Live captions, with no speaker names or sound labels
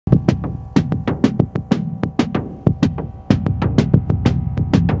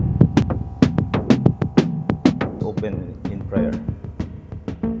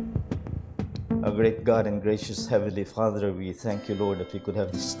Our great God and gracious Heavenly Father, we thank you, Lord, that we could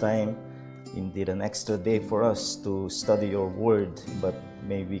have this time, indeed an extra day for us to study your word, but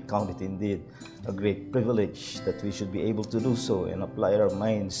may we count it indeed a great privilege that we should be able to do so and apply our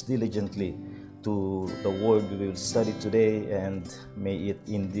minds diligently to the word we will study today, and may it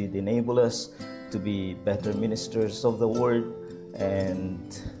indeed enable us to be better ministers of the word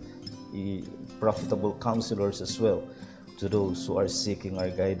and profitable counselors as well to those who are seeking our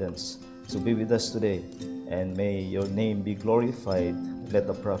guidance. So be with us today, and may your name be glorified. Let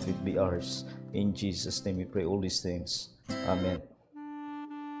the profit be ours. In Jesus' name we pray all these things. Amen.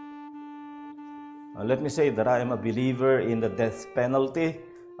 Let me say that I am a believer in the death penalty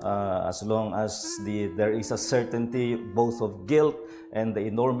as long as there is a certainty both of guilt and the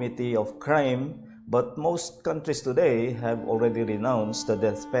enormity of crime. But most countries today have already renounced the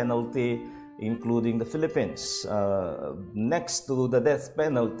death penalty, including the Philippines. Next to the death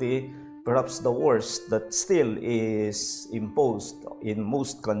penalty, perhaps the worst that still is imposed in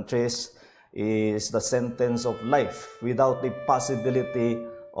most countries is the sentence of life without the possibility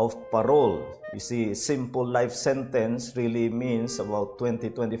of parole. You see, simple life sentence really means about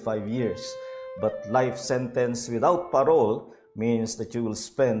 20-25 years. But life sentence without parole means that you will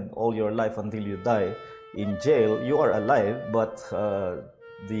spend all your life until you die in jail. You are alive, but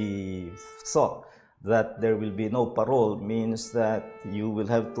the thought that there will be no parole means that you will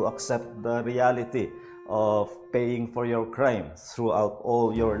have to accept the reality of paying for your crime throughout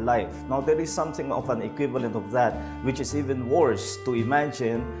all your life. Now, there is something of an equivalent of that, which is even worse to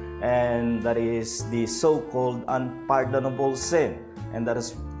imagine, and that is the so-called unpardonable sin. And that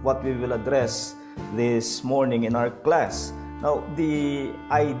is what we will address this morning in our class. Now, the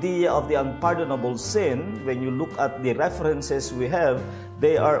idea of the unpardonable sin, when you look at the references we have,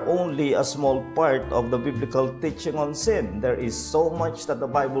 they are only a small part of the biblical teaching on sin. There is so much that the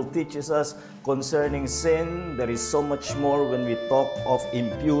Bible teaches us concerning sin. There is so much more when we talk of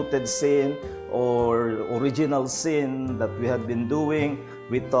imputed sin or original sin that we have been doing.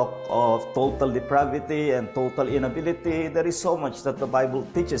 We talk of total depravity and total inability. There is so much that the Bible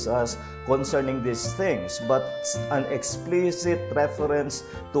teaches us concerning these things. But an explicit reference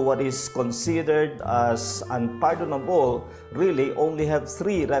to what is considered as unpardonable really only have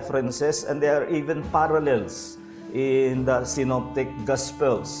 3 references, and there are even parallels in the Synoptic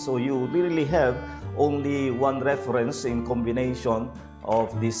Gospels. So you really have only one reference in combination of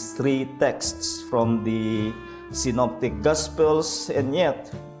these 3 texts from the Synoptic Gospels, and yet,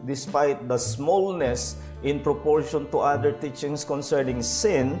 despite the smallness in proportion to other teachings concerning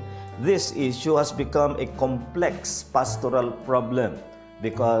sin, this issue has become a complex pastoral problem.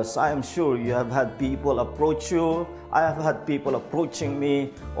 Because I am sure you have had people approach you. I have had people approaching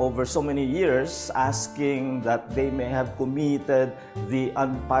me over so many years asking that they may have committed the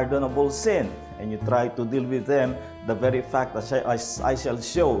unpardonable sin. And you try to deal with them. The very fact that I shall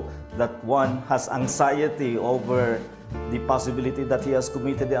show that one has anxiety over the possibility that he has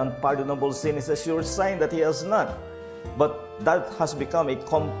committed the unpardonable sin is a sure sign that he has not. But that has become a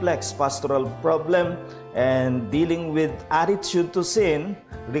complex pastoral problem, and dealing with attitude to sin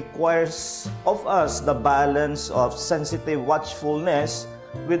requires of us the balance of sensitive watchfulness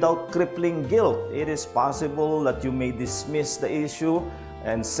without crippling guilt. It is possible that you may dismiss the issue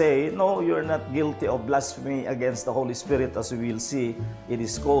and say, no, you're not guilty of blasphemy against the Holy Spirit, as we will see it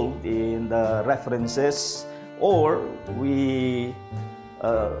is called in the references, or we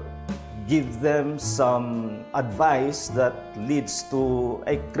give them some advice that leads to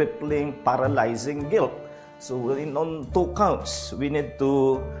a crippling, paralyzing guilt. So on 2 counts, we need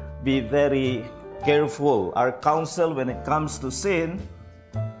to be very careful. Our counsel when it comes to sin,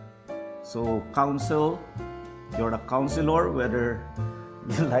 so counsel, you're a counselor, whether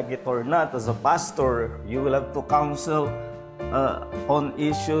you like it or not. As a pastor, you will have to counsel on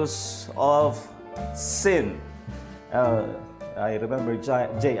issues of sin. I remember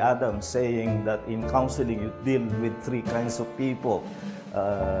J. Adams saying that in counseling you deal with 3 kinds of people,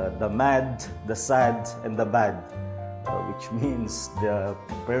 the mad, the sad, and the bad, which means the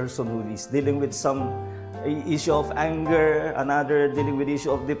person who is dealing with some issue of anger, another dealing with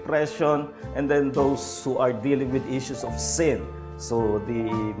issue of depression, and then those who are dealing with issues of sin. So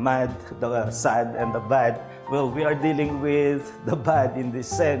the mad, the sad, and the bad, well, we are dealing with the bad in the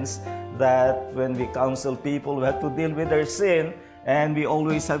sense that when we counsel people, we have to deal with their sin, and we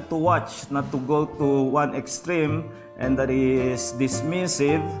always have to watch not to go to one extreme, and that is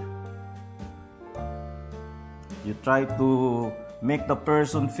dismissive. You try to make the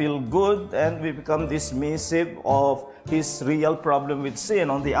person feel good, and we become dismissive of his real problem with sin.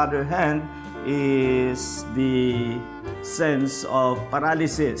 On the other hand, is the sense of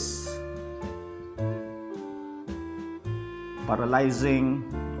paralysis. paralyzing,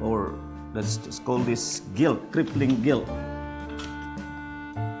 or let's just call this guilt, crippling guilt.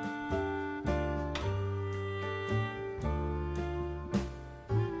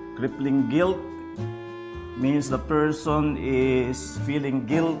 Crippling guilt means the person is feeling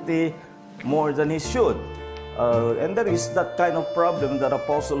guilty more than he should. And there is that kind of problem that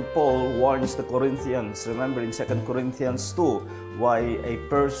Apostle Paul warns the Corinthians. Remember in 2 Corinthians 2, why a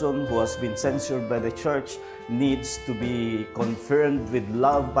person who has been censured by the church needs to be confirmed with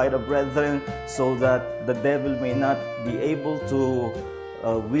love by the brethren, so that the devil may not be able to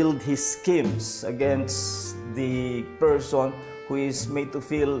wield his schemes against the person who is made to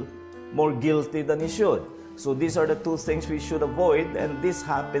feel more guilty than he should. So these are the two things we should avoid, and this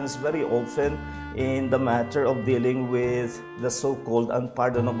happens very often in the matter of dealing with the so-called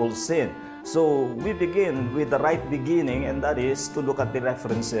unpardonable sin. So we begin with the right beginning, and that is to look at the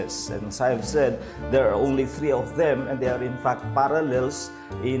references. And as I have said, there are only 3 of them, and they are in fact parallels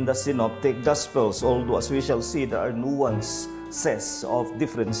in the Synoptic Gospels, although as we shall see, there are nuances of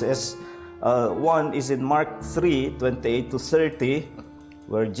differences. One is in Mark 3:28-30,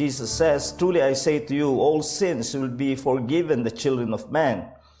 where Jesus says, "Truly I say to you, all sins will be forgiven the children of man,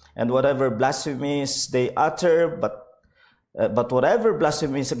 and whatever blasphemies they utter, but whatever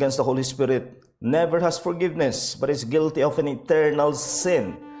blasphemies against the Holy Spirit never has forgiveness, but is guilty of an eternal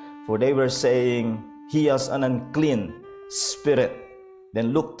sin. For they were saying, he has an unclean spirit."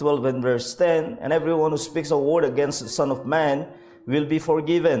 Then Luke 12 and verse 10, "And everyone who speaks a word against the Son of Man will be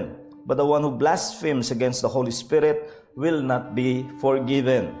forgiven, but the one who blasphemes against the Holy Spirit will not be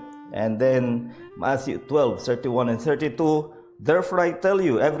forgiven." And then Matthew 12:31 and 32, "Therefore I tell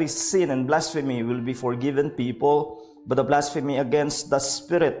you, every sin and blasphemy will be forgiven people, but the blasphemy against the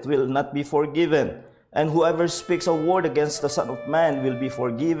Spirit will not be forgiven. And whoever speaks a word against the Son of Man will be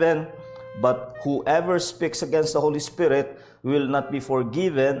forgiven, but whoever speaks against the Holy Spirit will not be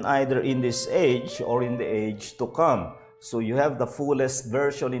forgiven, either in this age or in the age to come." So you have the fullest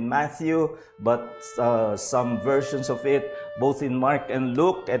version in Matthew, but some versions of it both in Mark and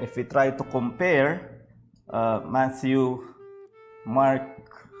Luke. And if we try to compare Matthew, Mark,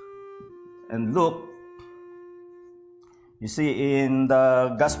 and Luke, you see in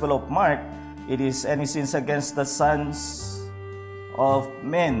the Gospel of Mark, it is any sins against the sons of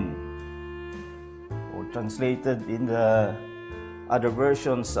men, or translated in the other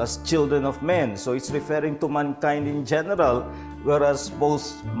versions as children of men. So it's referring to mankind in general, whereas both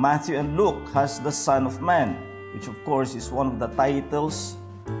Matthew and Luke has the Son of Man, which of course is one of the titles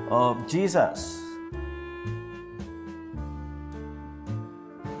of Jesus.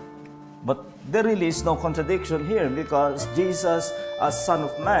 But there really is no contradiction here, because Jesus as Son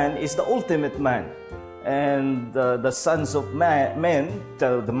of Man is the ultimate man, and the sons of men,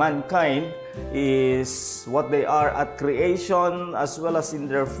 the mankind, is what they are at creation as well as in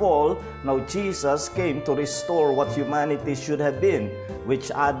their fall. Now Jesus came to restore what humanity should have been,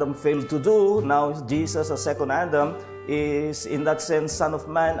 which Adam failed to do. Now Jesus, as second Adam, is in that sense Son of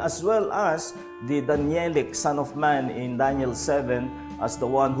Man, as well as the Danielic Son of Man in Daniel 7 as the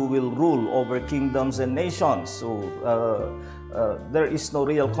one who will rule over kingdoms and nations. So there is no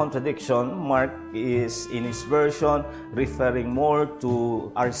real contradiction. Mark is in his version referring more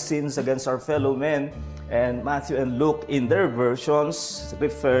to our sins against our fellow men, and Matthew and Luke in their versions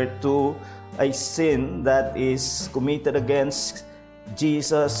refer to a sin that is committed against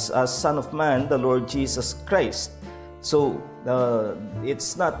Jesus as Son of Man, the Lord Jesus Christ. So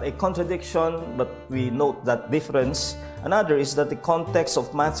it's not a contradiction, but we note that difference. Another is that the context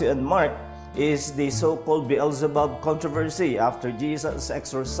of Matthew and Mark is the so-called Beelzebub controversy. After Jesus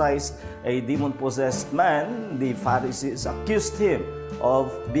exorcised a demon-possessed man, the Pharisees accused him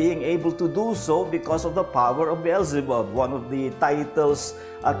of being able to do so because of the power of Beelzebub, one of the titles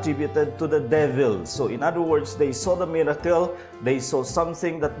attributed to the devil. So in other words, they saw the miracle, they saw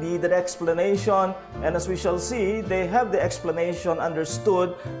something that needed explanation, and as we shall see, they have the explanation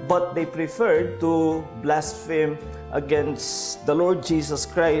understood, but they preferred to blaspheme against the Lord Jesus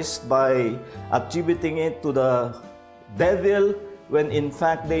Christ by attributing it to the devil, when in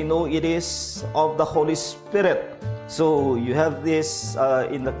fact they know it is of the Holy Spirit. So you have this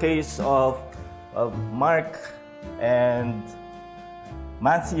in the case of Mark and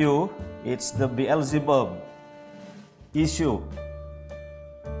Matthew, it's the Beelzebub issue.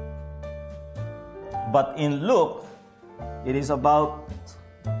 But in Luke, it is about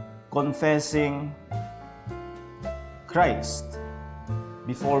confessing Christ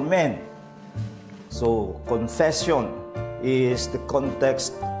before men. So confession is the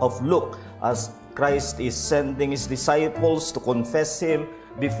context of Luke, as Christ is sending his disciples to confess him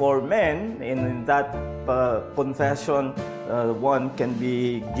before men, and in that confession One can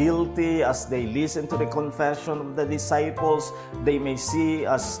be guilty as they listen to the confession of the disciples. They may see,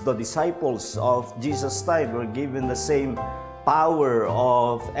 as the disciples of Jesus' time were given the same power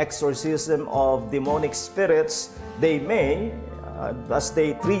of exorcism of demonic spirits. They may, as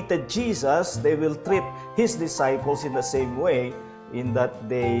they treated Jesus, they will treat his disciples in the same way, in that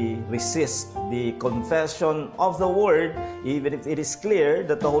they resist the confession of the word, even if it is clear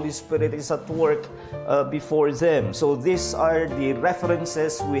that the Holy Spirit is at work before them. So these are the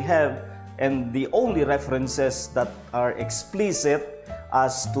references we have, and the only references that are explicit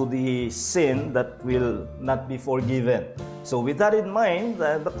as to the sin that will not be forgiven. So with that in mind,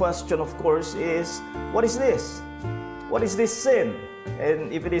 the question, of course, is, what is this? What is this sin?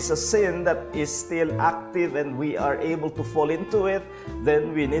 And if it is a sin that is still active and we are able to fall into it,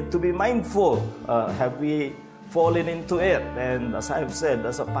 then we need to be mindful. Have we fallen into it? And as I've said,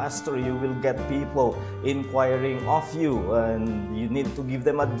 as a pastor, you will get people inquiring of you, and you need to give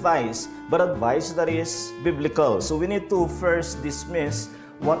them advice, but advice that is biblical. So we need to first dismiss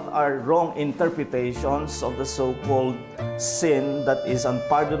what are wrong interpretations of the so-called sin that is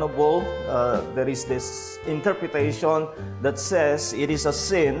unpardonable. There is this interpretation that says it is a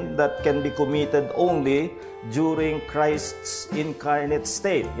sin that can be committed only during Christ's incarnate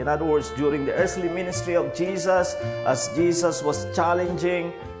state. In other words, during the earthly ministry of Jesus, as Jesus was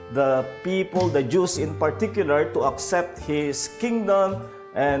challenging the people, the Jews in particular, to accept his kingdom,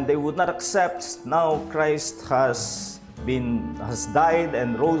 and they would not accept. Now Christ has died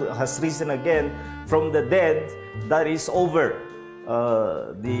and has risen again from the dead. That is over.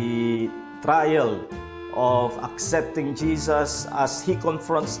 The trial of accepting Jesus as he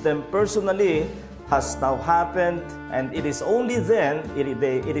confronts them personally has now happened, and it is only then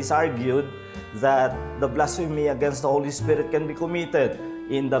it is argued that the blasphemy against the Holy Spirit can be committed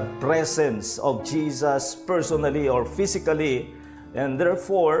in the presence of Jesus personally or physically. And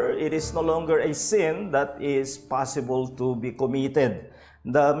therefore, it is no longer a sin that is possible to be committed.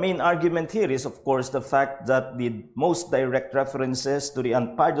 The main argument here is, of course, the fact that the most direct references to the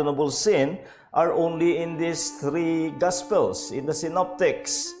unpardonable sin are only in these three Gospels, in the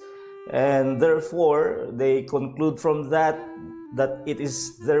Synoptics. And therefore, they conclude from that it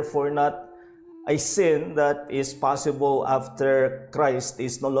is therefore not a sin that is possible after Christ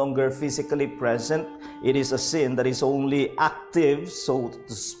is no longer physically present. It is a sin that is only active, so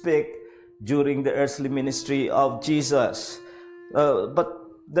to speak, during the earthly ministry of Jesus. But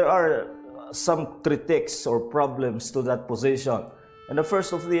there are some critiques or problems to that position. And the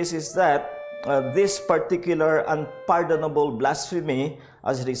first of these is that this particular unpardonable blasphemy,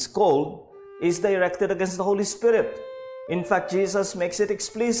 as it is called, is directed against the Holy Spirit. In fact, Jesus makes it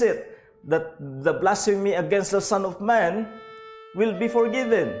explicit that the blasphemy against the Son of Man will be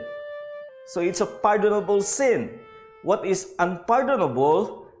forgiven. So it's a pardonable sin. What is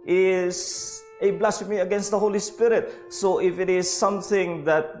unpardonable is a blasphemy against the Holy Spirit. So if it is something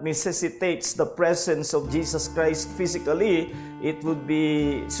that necessitates the presence of Jesus Christ physically, it would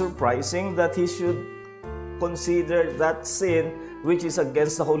be surprising that he should consider that sin which is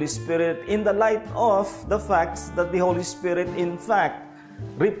against the Holy Spirit in the light of the fact that the Holy Spirit, in fact,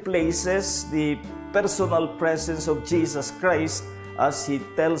 replaces the personal presence of Jesus Christ, as he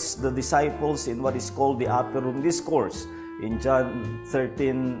tells the disciples in what is called the Upper Room Discourse. In John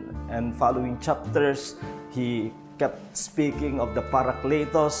 13 and following chapters, he kept speaking of the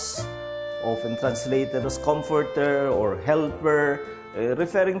Parakletos, often translated as Comforter or Helper,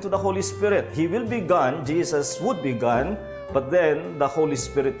 referring to the Holy Spirit. He will be gone, Jesus would be gone, but then the Holy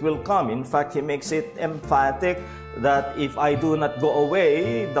Spirit will come. In fact, he makes it emphatic that if I do not go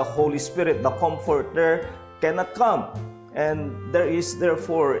away, the Holy Spirit, the Comforter, cannot come. And there is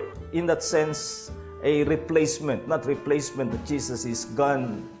therefore, in that sense, a replacement, not replacement that Jesus is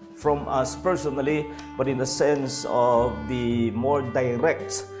gone from us personally, but in the sense of the more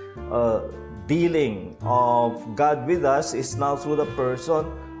direct dealing of God with us is now through the person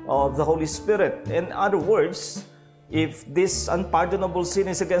of the Holy Spirit. In other words, if this unpardonable sin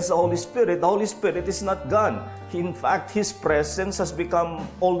is against the Holy Spirit is not gone. In fact, his presence has become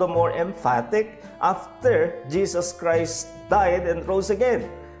all the more emphatic after Jesus Christ died and rose again.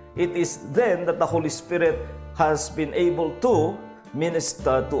 It is then that the Holy Spirit has been able to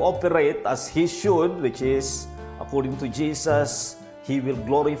minister, to operate as he should, which is, according to Jesus, he will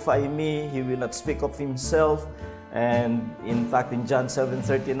glorify me, he will not speak of himself. And in fact, in John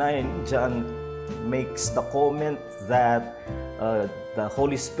 7:39, John makes the comment that The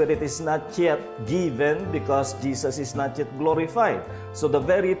Holy Spirit is not yet given because Jesus is not yet glorified. So the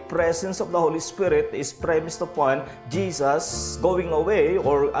very presence of the Holy Spirit is premised upon Jesus going away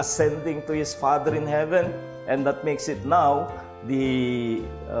or ascending to His Father in heaven. And that makes it now the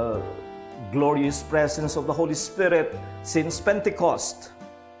glorious presence of the Holy Spirit since Pentecost.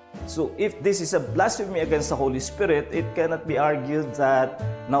 So if this is a blasphemy against the Holy Spirit, it cannot be argued that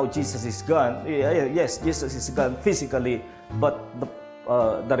now Jesus is gone. Yes, Jesus is gone physically, but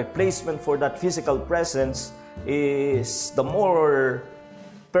the replacement for that physical presence is the more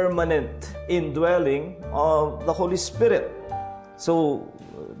permanent indwelling of the Holy Spirit. So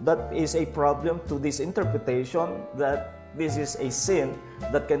that is a problem to this interpretation that this is a sin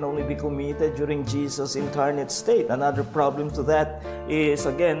that can only be committed during Jesus' incarnate state. Another problem to that is,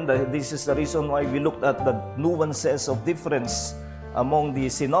 again, this is the reason why we looked at the nuances of difference among the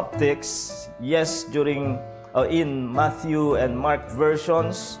synoptics. Yes, in Matthew and Mark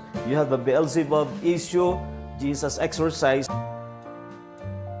versions, you have the Beelzebub issue. Jesus exorcised.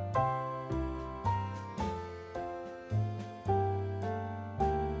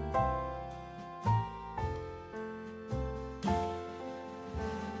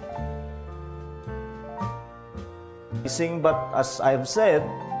 But as I've said,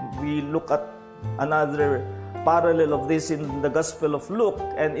 we look at another parallel of this in the Gospel of Luke,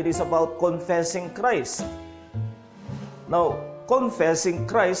 and it is about confessing Christ. Now, confessing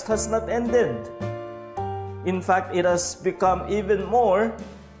Christ has not ended. In fact, it has become even more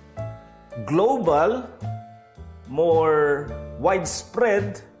global, more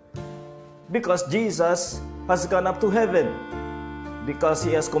widespread, because Jesus has gone up to heaven, because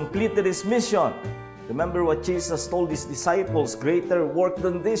He has completed His mission. Remember what Jesus told His disciples, greater work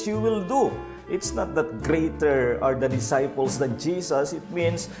than this you will do. It's not that greater are the disciples than Jesus. It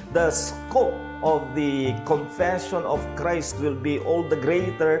means the scope of the confession of Christ will be all the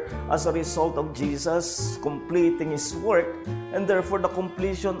greater as a result of Jesus completing His work. And therefore, the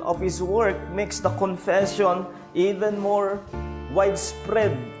completion of His work makes the confession even more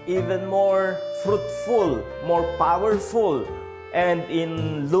widespread, even more fruitful, more powerful. And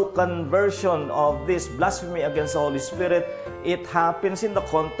in Lucan version of this blasphemy against the Holy Spirit, it happens in the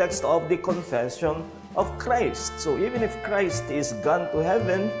context of the confession of Christ. So even if Christ is gone to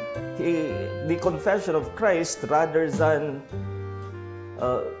heaven, the confession of Christ, rather than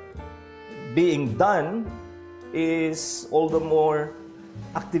being done, is all the more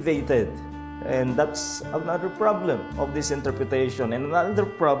activated. And that's another problem of this interpretation. And another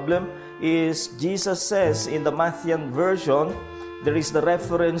problem is Jesus says in the Matthean version, there is the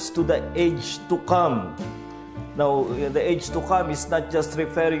reference to the age to come. Now, the age to come is not just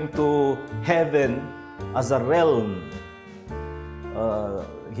referring to heaven as a realm.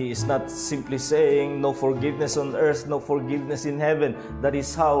 He is not simply saying no forgiveness on earth, no forgiveness in heaven. That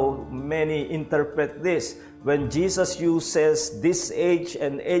is how many interpret this. When Jesus uses this age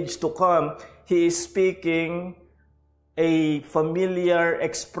and age to come, He is speaking a familiar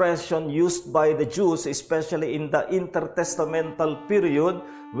expression used by the Jews, especially in the intertestamental period,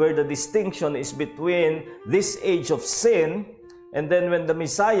 where the distinction is between this age of sin, and then when the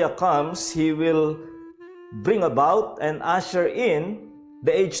Messiah comes, He will bring about and usher in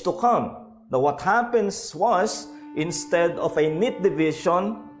the age to come. Now, what happens was, instead of a neat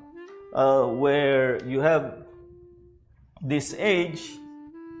division, where you have this age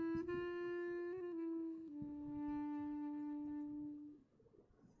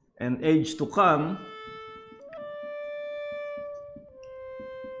and age to come,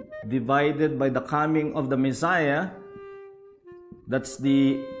 divided by the coming of the Messiah, that's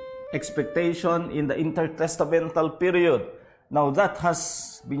the expectation in the intertestamental period. Now that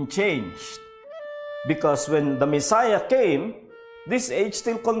has been changed, because when the Messiah came, this age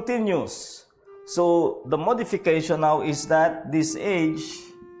still continues. So the modification now is that this age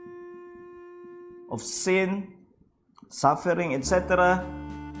of sin, suffering, etc.,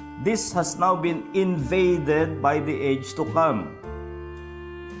 this has now been invaded by the age to come.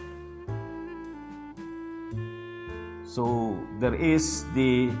 So there is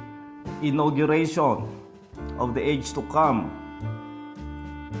the inauguration of the age to come.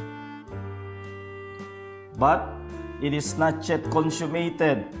 But it is not yet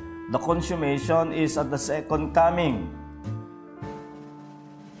consummated. The consummation is at the second coming.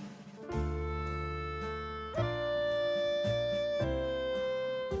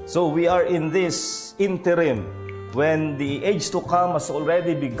 So we are in this interim when the age to come has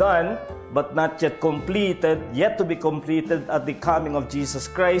already begun, but not yet completed, yet to be completed at the coming of Jesus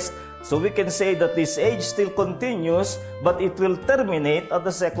Christ. So we can say that this age still continues, but it will terminate at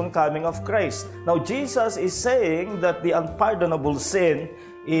the second coming of Christ. Now, Jesus is saying that the unpardonable sin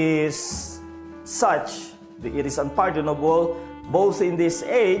is such, it is unpardonable both in this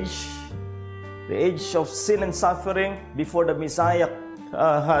age, the age of sin and suffering before the Messiah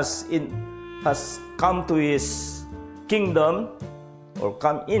has come to his kingdom, or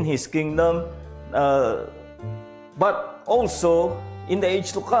come in his kingdom, but also in the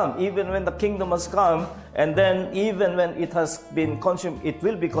age to come, even when the kingdom has come, and then even when it has been it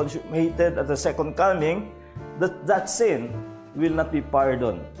will be consummated at the second coming, that sin will not be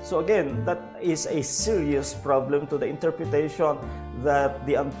pardoned. So again, that is a serious problem to the interpretation that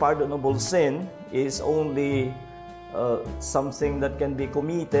the unpardonable sin is only something that can be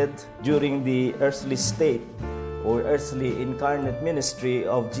committed during the earthly state or earthly incarnate ministry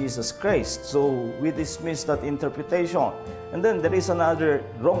of Jesus Christ. So we dismiss that interpretation. And then there is another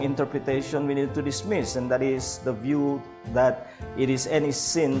wrong interpretation we need to dismiss, and that is the view that it is any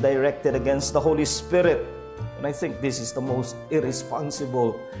sin directed against the Holy Spirit. And I think this is the most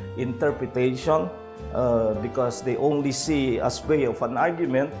irresponsible interpretation because they only see as way of an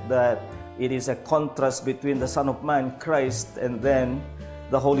argument that it is a contrast between the Son of Man, Christ, and then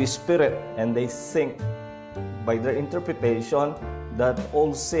the Holy Spirit. And they think by their interpretation that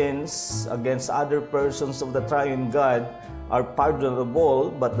all sins against other persons of the triune God are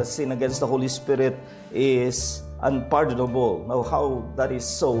pardonable, but the sin against the Holy Spirit is unpardonable. Now, how that is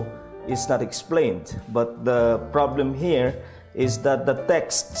so is not explained. But the problem here is that the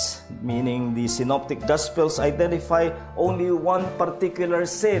texts, meaning the synoptic gospels, identify only one particular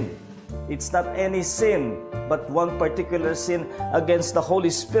sin. It's not any sin, but one particular sin against the Holy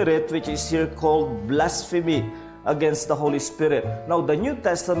Spirit, which is here called blasphemy against the Holy Spirit. Now, the New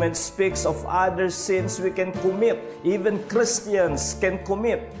Testament speaks of other sins we can commit. Even Christians can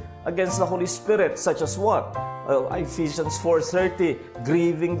commit against the Holy Spirit, such as what? Ephesians 4:30,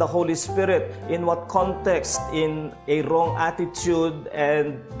 grieving the Holy Spirit. In what context? In a wrong attitude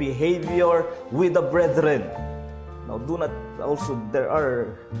and behavior with the brethren. Now, there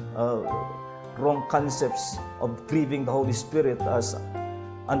are wrong concepts of grieving the Holy Spirit as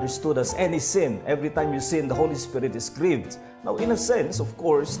understood as any sin. Every time you sin, the Holy Spirit is grieved. Now, in a sense, of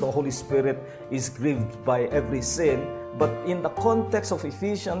course, the Holy Spirit is grieved by every sin, but in the context of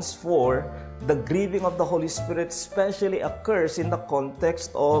Ephesians 4, the grieving of the Holy Spirit especially occurs in the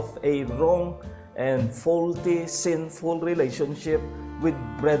context of a wrong and faulty, sinful relationship with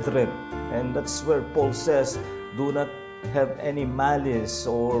brethren. And that's where Paul says, do not have any malice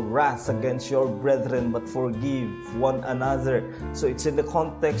or wrath against your brethren, but forgive one another. So it's in the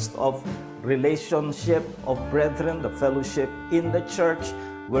context of relationship of brethren, the fellowship in the church,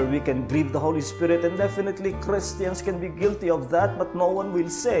 where we can grieve the Holy Spirit. And definitely Christians can be guilty of that, but no one will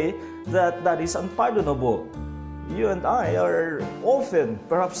say that that is unpardonable. You and I are often,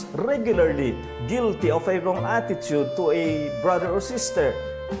 perhaps regularly, guilty of a wrong attitude to a brother or sister.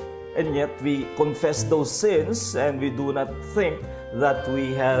 And yet we confess those sins, and we do not think that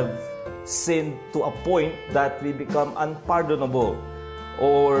we have sinned to a point that we become unpardonable.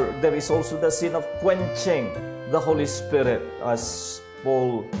 Or there is also the sin of quenching the Holy Spirit, as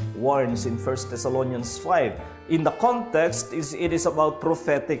Paul warns in 1 Thessalonians 5. In the context, it is about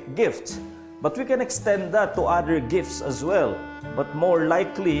prophetic gifts. But we can extend that to other gifts as well. But more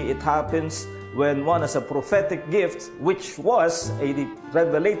likely, it happens when one has a prophetic gift, which was a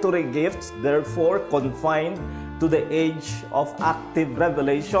revelatory gift, therefore confined to the age of active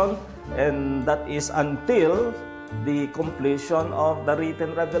revelation, and that is until the completion of the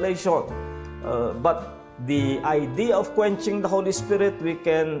written revelation. But the idea of quenching the Holy Spirit, we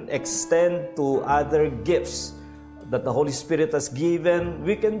can extend to other gifts that the Holy Spirit has given.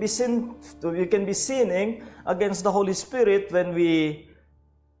 We can be sinning against the Holy Spirit when we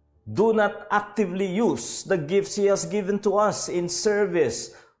do not actively use the gifts He has given to us in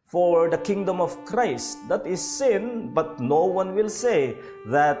service for the kingdom of Christ. That is sin, but no one will say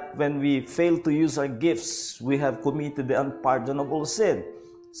that when we fail to use our gifts, we have committed the unpardonable sin.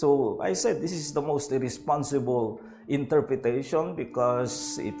 So I said this is the most irresponsible interpretation,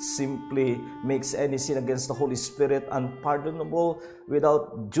 because it simply makes any sin against the Holy Spirit unpardonable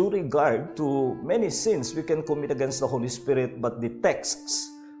without due regard to many sins we can commit against the Holy Spirit. But the texts,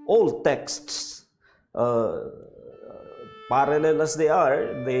 all texts, parallel as they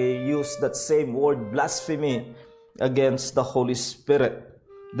are, they use that same word blasphemy against the Holy Spirit.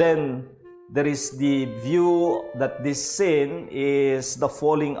 Then there is the view that this sin is the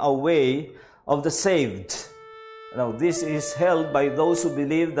falling away of the saved. Now, this is held by those who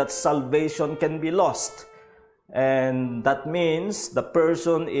believe that salvation can be lost. And that means the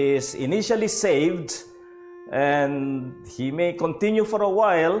person is initially saved, and he may continue for a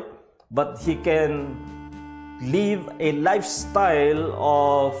while, but he can live a lifestyle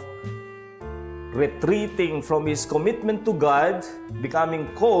of retreating from his commitment to God, becoming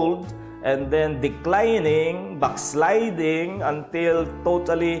cold, and then declining, backsliding, until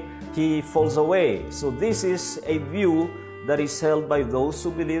totally he falls away. So this is a view that is held by those who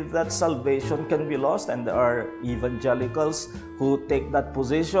believe that salvation can be lost, and there are evangelicals who take that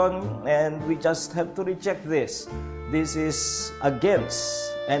position, and we just have to reject this. This is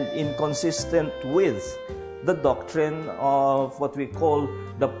against and inconsistent with the doctrine of what we call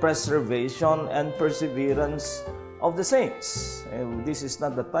the preservation and perseverance of the saints. And this is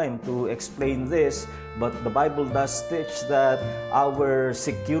not the time to explain this, but the Bible does teach that our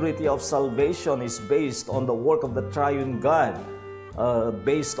security of salvation is based on the work of the triune God,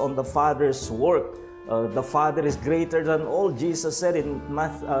 based on the Father's work. The Father is greater than all, Jesus said in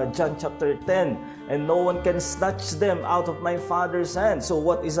John chapter 10, and no one can snatch them out of my Father's hand. So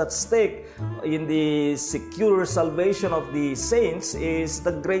what is at stake in the secure salvation of the saints is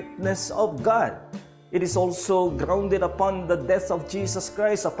the greatness of God. It is also grounded upon the death of Jesus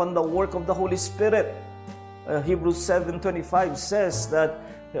Christ, upon the work of the Holy Spirit. Hebrews 7:25 says that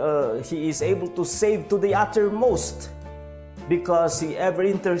He is able to save to the uttermost because He ever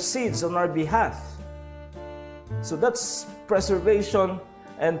intercedes on our behalf. So that's preservation,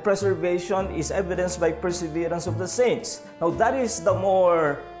 and preservation is evidenced by perseverance of the saints. Now that is the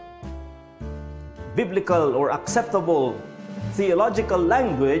more biblical or acceptable theological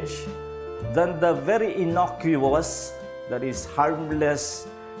language than the very innocuous, that is harmless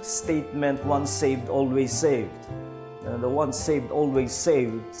statement, once saved, always saved. The once saved, always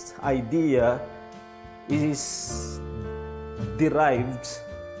saved idea is derived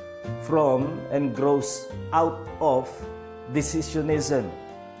from and grows out of decisionism.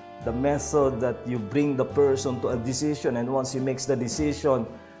 The method that you bring the person to a decision, and once he makes the decision,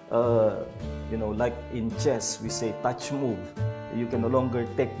 like in chess, we say touch move. You can no longer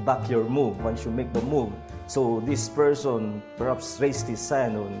take back your move once you make the move. So this person perhaps raised his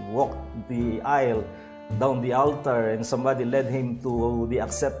hand and walked the aisle down the altar, and somebody led him to the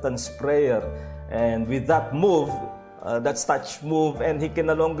acceptance prayer. And with that move, that's touch move, and he can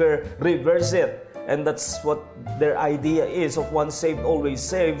no longer reverse it. And that's what their idea is of once saved, always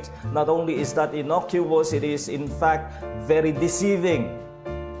saved. Not only is that innocuous, it is in fact very deceiving.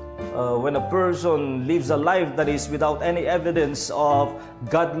 When a person lives a life that is without any evidence of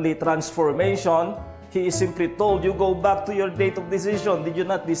godly transformation, he is simply told, you go back to your date of decision. Did you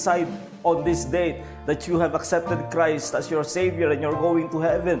not decide on this date that you have accepted Christ as your Savior and you're going to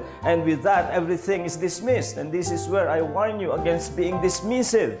heaven? And with that, everything is dismissed. And this is where I warn you against being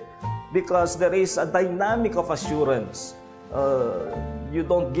dismissive, because there is a dynamic of assurance. You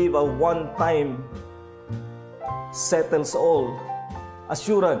don't give a one-time settles all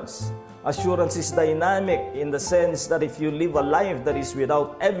assurance. Assurance is dynamic in the sense that if you live a life that is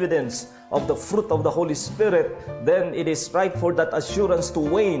without evidence of the fruit of the Holy Spirit, then it is right for that assurance to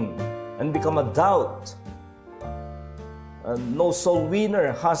wane and become a doubt. No soul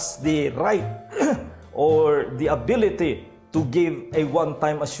winner has the right or the ability to give a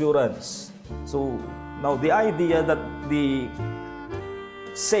one-time assurance. So now the idea that the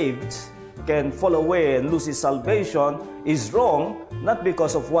saved can fall away and lose his salvation is wrong, not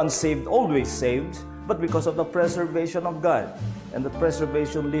because of once saved, always saved, but because of the preservation of God. And the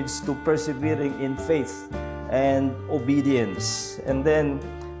preservation leads to persevering in faith and obedience. And then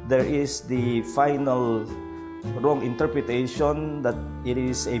there is the final wrong interpretation that it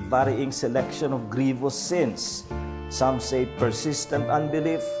is a varying selection of grievous sins. Some say persistent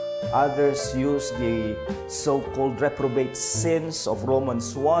unbelief. Others use the so-called reprobate sins of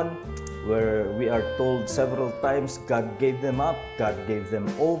Romans 1, where we are told several times God gave them up, God gave them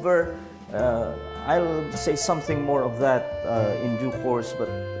over. I'll say something more of that in due course, but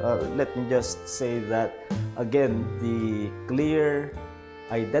let me just say that, again, the clear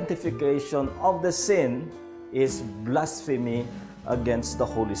identification of the sin is blasphemy against the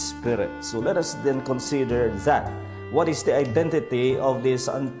Holy Spirit. So let us then consider that. What is the identity of this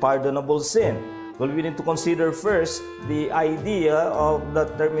unpardonable sin? Well, we need to consider first the idea of the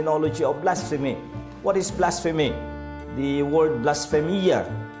terminology of blasphemy. What is blasphemy? The word blasphemia,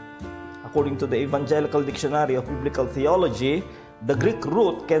 according to the Evangelical Dictionary of Biblical Theology, the Greek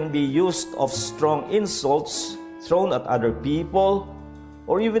root can be used of strong insults thrown at other people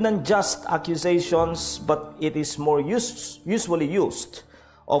or even unjust accusations, but it is more usually used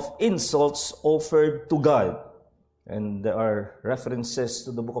of insults offered to God. And there are references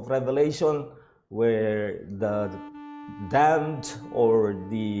to the book of Revelation where the damned or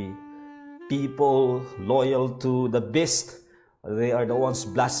the people loyal to the beast, they are the ones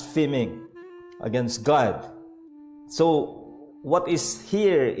blaspheming against God. So what is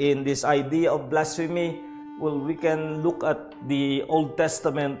here in this idea of blasphemy? Well, we can look at the Old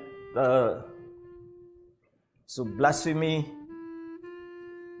Testament. So blasphemy,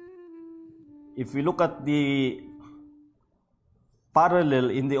 if we look at the parallel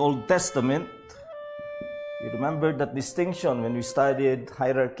in the Old Testament, you remember that distinction when we studied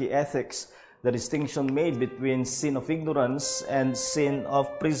hierarchy ethics, the distinction made between sin of ignorance and sin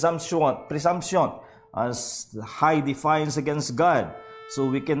of presumption, as the high defiance against God. So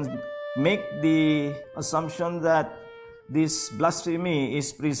we can make the assumption that this blasphemy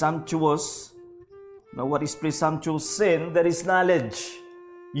is presumptuous. Now, what is presumptuous sin? There is knowledge.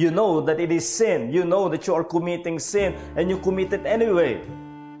 You know that it is sin. You know that you are committing sin, and you commit it anyway.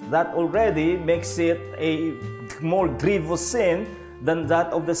 That already makes it a more grievous sin than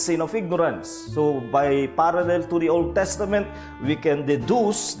that of the sin of ignorance. So, by parallel to the Old Testament, we can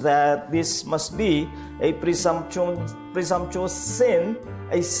deduce that this must be a presumptuous sin,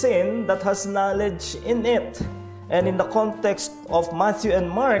 a sin that has knowledge in it. And in the context of Matthew and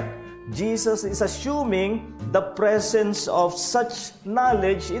Mark, Jesus is assuming the presence of such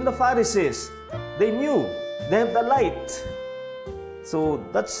knowledge in the Pharisees. They knew, they have the light. So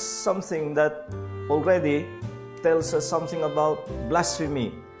that's something that already tells us something about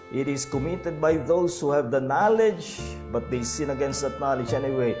blasphemy. It is committed by those who have the knowledge, but they sin against that knowledge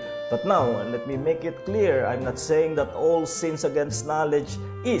anyway. But now, let me make it clear, I'm not saying that all sins against knowledge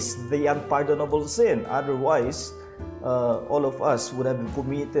is the unpardonable sin. Otherwise, all of us would have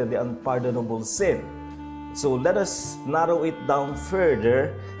committed the unpardonable sin. So let us narrow it down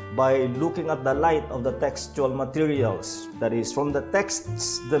further by looking at the light of the textual materials. That is, from the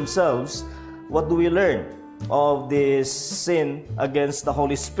texts themselves, what do we learn of this sin against the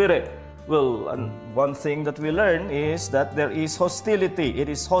Holy Spirit? Well, one thing that we learn is that there is hostility. It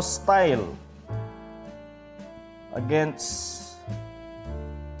is hostile against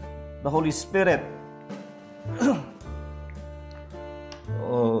the Holy Spirit.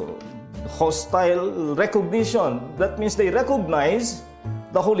 Hostile recognition. That means they recognize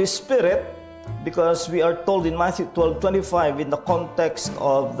the Holy Spirit, because we are told in Matthew 12:25, in the context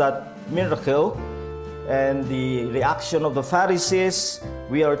of that miracle and the reaction of the Pharisees,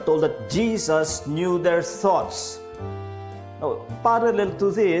 we are told that Jesus knew their thoughts. Now, parallel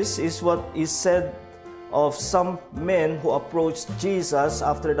to this is what is said of some men who approached Jesus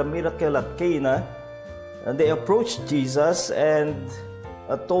after the miracle at Cana. And they approached Jesus and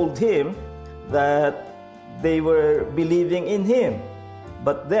told him that they were believing in him.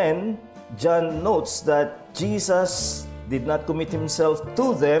 But then John notes that Jesus did not commit himself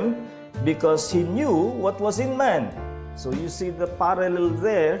to them because he knew what was in man. So you see the parallel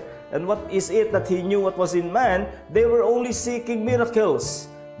there. And what is it that he knew what was in man? They were only seeking miracles.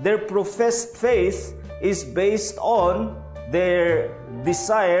 Their professed faith is based on their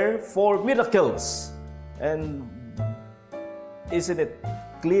desire for miracles. And isn't it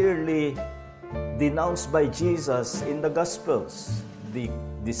clearly denounced by Jesus in the Gospels?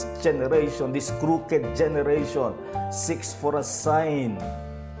 This generation, this crooked generation, seeks for a sign.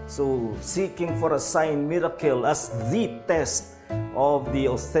 So, seeking for a sign, miracle, as the test of the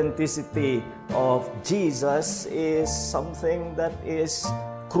authenticity of Jesus is something that is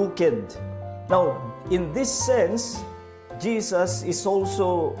crooked. Now, in this sense, Jesus is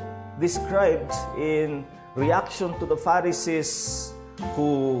also described in reaction to the Pharisees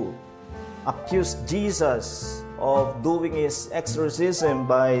who accused Jesus of doing his exorcism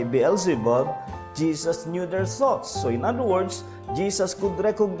by Beelzebub. Jesus knew their thoughts. So in other words, Jesus could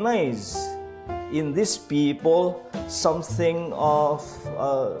recognize in these people something of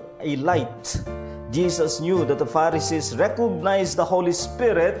a light. Jesus knew that the Pharisees recognized the Holy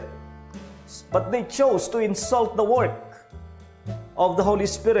Spirit, but they chose to insult the work of the Holy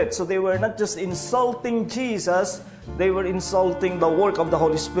Spirit. So they were not just insulting Jesus, they were insulting the work of the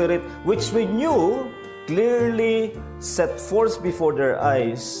Holy Spirit, which we knew clearly set forth before their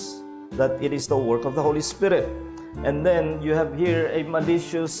eyes that it is the work of the Holy Spirit. And then you have here a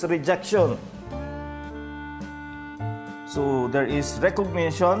malicious rejection. So there is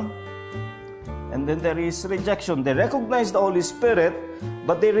recognition, and then there is rejection. They recognize the Holy Spirit,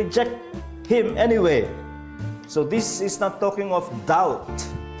 but they reject Him anyway. So this is not talking of doubt.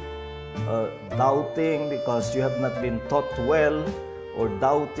 Doubting because you have not been taught well, or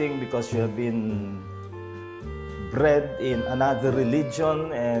doubting because you have been bred in another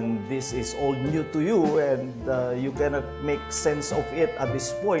religion and this is all new to you and you cannot make sense of it at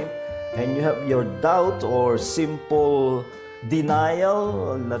this point. and you have your doubt or simple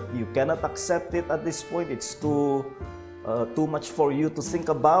denial that you cannot accept it at this point, it's too much for you to think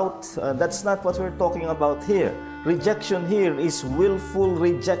about, that's not what we're talking about here. Rejection here is willful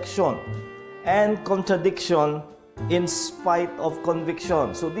rejection and contradiction in spite of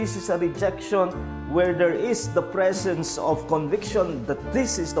conviction. So this is a rejection where there is the presence of conviction that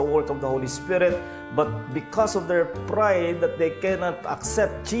this is the work of the Holy Spirit, but because of their pride that they cannot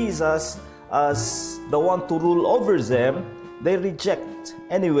accept Jesus as the one to rule over them, they reject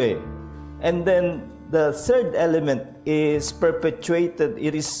anyway. And then the third element is perpetuated.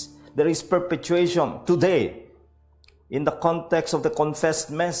 There is perpetuation today in the context of the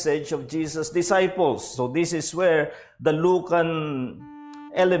confessed message of Jesus' disciples. So this is where the Lucan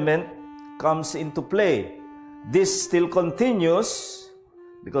element comes into play. This still continues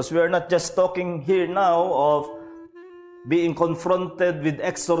because we are not just talking here now of being confronted with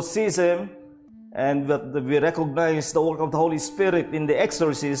exorcism, and that we recognize the work of the Holy Spirit in the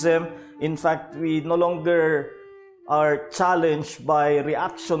exorcism. In fact, we no longer are challenged by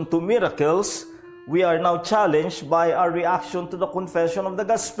reaction to miracles. We are now challenged by our reaction to the confession of the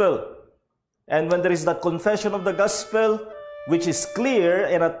gospel. And when there is that confession of the gospel, which is clear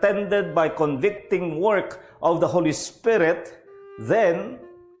and attended by convicting work of the Holy Spirit, then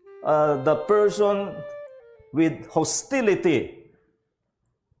the person with hostility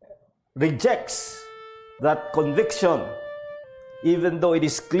rejects that conviction, even though it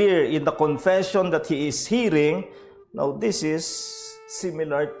is clear in the confession that he is hearing. Now, this is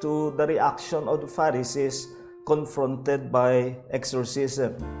similar to the reaction of the Pharisees confronted by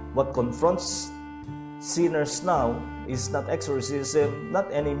exorcism. What confronts sinners now is not exorcism,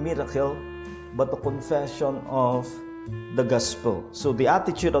 not any miracle, but the confession of the gospel. So the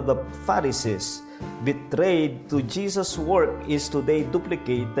attitude of the Pharisees betrayed to Jesus' work is today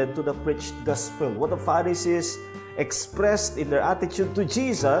duplicated to the preached gospel. What the Pharisees expressed in their attitude to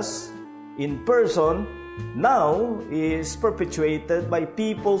Jesus in person now is perpetuated by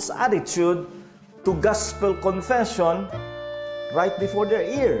people's attitude to gospel confession right before their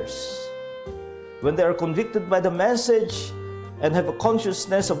ears. When they are convicted by the message and have a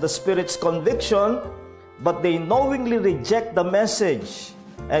consciousness of the Spirit's conviction, but they knowingly reject the message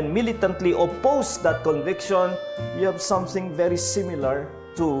and militantly oppose that conviction, you have something very similar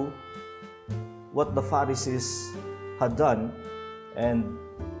to what the Pharisees had done and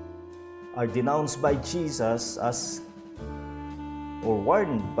are denounced by Jesus as, or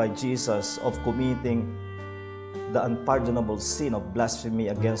warned by Jesus of committing the unpardonable sin of blasphemy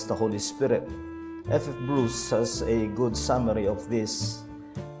against the Holy Spirit. F.F. Bruce has a good summary of this.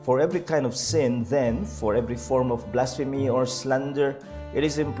 For every kind of sin, then, for every form of blasphemy or slander, it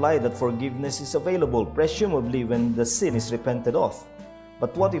is implied that forgiveness is available, presumably when the sin is repented of.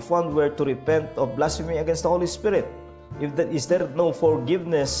 But what if one were to repent of blasphemy against the Holy Spirit? Is there no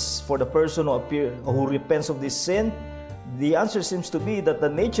forgiveness for the person who repents of this sin? The answer seems to be that the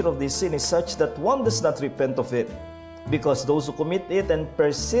nature of this sin is such that one does not repent of it, because those who commit it and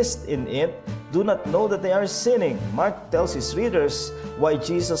persist in it do not know that they are sinning. Mark tells his readers why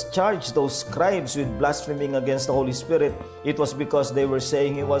Jesus charged those scribes with blaspheming against the Holy Spirit. It was because they were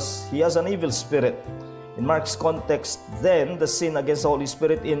saying he has an evil spirit. In Mark's context, then, the sin against the Holy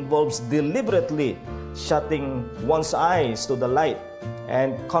Spirit involves deliberately shutting one's eyes to the light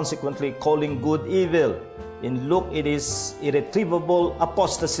and consequently calling good evil. In Luke, it is irretrievable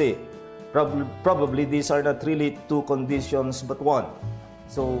apostasy. Probably these are not really two conditions but one.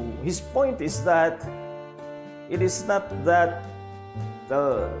 So his point is that it is not that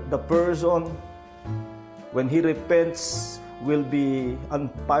the person, when he repents, will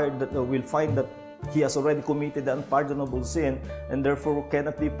find that he has already committed the unpardonable sin and therefore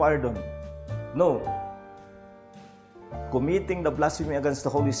cannot be pardoned. No. Committing the blasphemy against the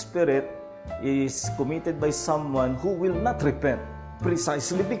Holy Spirit is committed by someone who will not repent,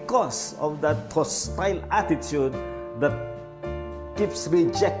 precisely because of that hostile attitude that keeps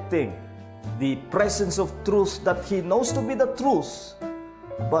rejecting the presence of truth that he knows to be the truth,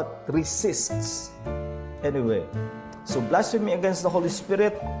 but resists anyway. So blasphemy against the Holy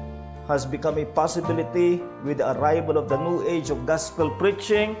Spirit has become a possibility with the arrival of the new age of gospel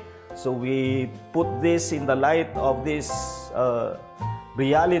preaching. So we put this in the light of this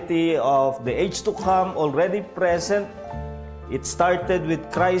reality of the age to come already present. It started with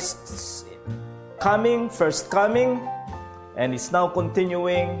Christ's coming, first coming, and it's now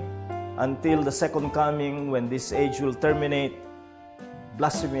continuing until the second coming, when this age will terminate.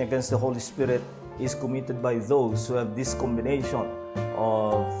 Blasphemy against the Holy Spirit is committed by those who have this combination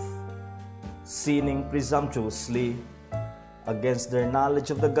of sinning presumptuously against their knowledge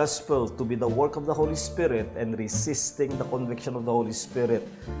of the gospel to be the work of the Holy Spirit and resisting the conviction of the Holy Spirit.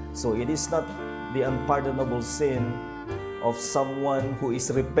 So it is not the unpardonable sin of someone who is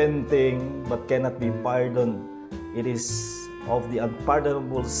repenting but cannot be pardoned. It is of the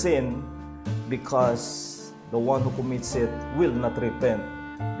unpardonable sin because the one who commits it will not repent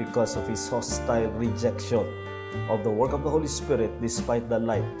because of his hostile rejection of the work of the Holy Spirit despite the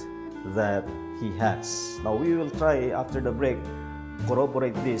light that he has. Now we will try after the break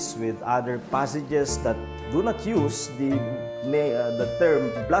corroborate this with other passages that do not use the term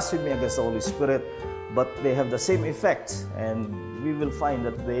blasphemy against the Holy Spirit, but they have the same effect, and we will find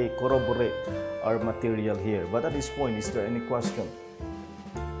that they corroborate our material here. But at this point, is there any question?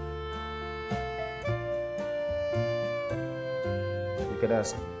 You can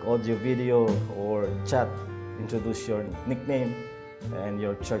ask audio, video, or chat. Introduce your nickname and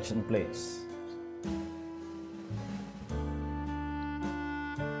your church and place.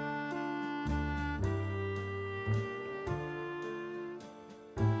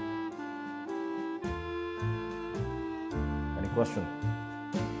 Any question?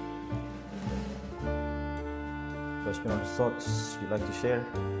 Question or thoughts you'd like to share?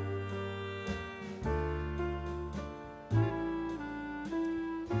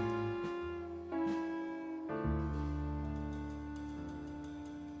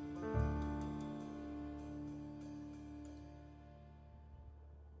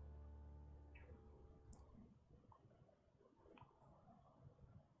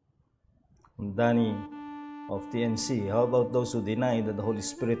 Danny of TNC, how about those who deny that the Holy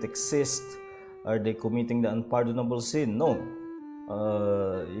Spirit exists? Are they committing the unpardonable sin? No.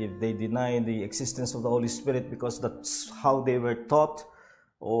 If they deny the existence of the Holy Spirit because that's how they were taught,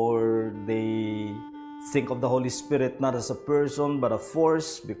 or they think of the Holy Spirit not as a person but a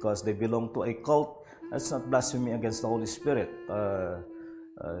force because they belong to a cult, that's not blasphemy against the Holy Spirit.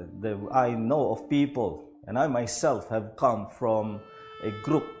 I know of people, and I myself have come from a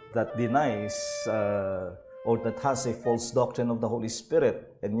group that denies or that has a false doctrine of the Holy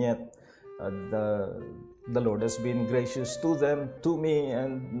Spirit, and yet the Lord has been gracious to them, to me,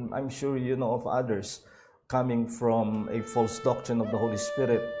 and I'm sure you know of others coming from a false doctrine of the Holy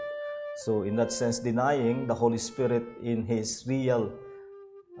Spirit. So in that sense, denying the Holy Spirit in His real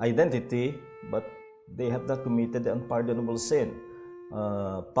identity, but they have not committed the unpardonable sin.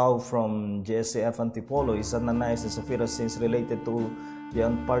 Pau from GSAF Antipolo, is Ananias and Sapphira sins related to the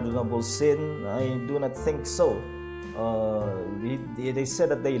unpardonable sin? I do not think so. They said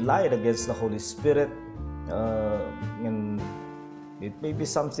that they lied against the Holy Spirit, and it may be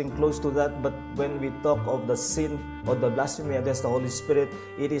something close to that, but when we talk of the sin or the blasphemy against the Holy Spirit,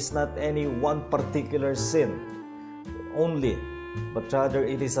 it is not any one particular sin only, but rather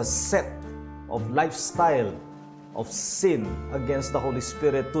it is a set of lifestyle of sin against the Holy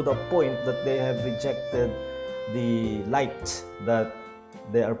Spirit, to the point that they have rejected the light that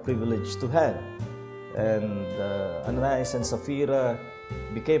they are privileged to have. And Ananias and Sapphira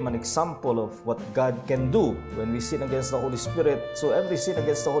became an example of what God can do when we sin against the Holy Spirit. So every sin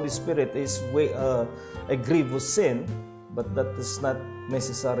against the Holy Spirit is a grievous sin, but that does not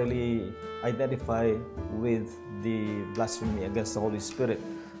necessarily identify with the blasphemy against the Holy Spirit.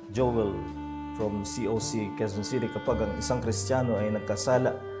 Joel from COC, Quezon City, kapag ang isang Kristiyano ay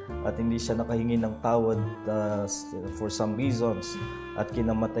nagkasala at hindi siya nakahingi ng tawad for some reasons at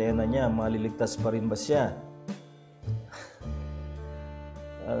kinamatayan na niya, maliligtas pa rin ba siya?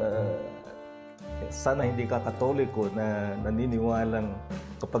 Sana hindi ka Katoliko na naniniwalang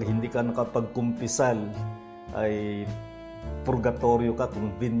kapag hindi ka nakapagkumpisal ay purgatorio ka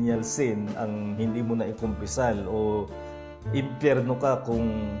kung venial sin ang hindi mo na ikumpisal, o impyerno ka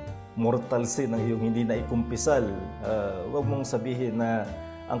kung mortal sin ang iyong hindi na ikumpisal. Huwag mong sabihin na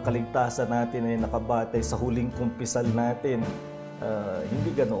ang kaligtasan natin ay nakabatay sa huling kumpisal natin.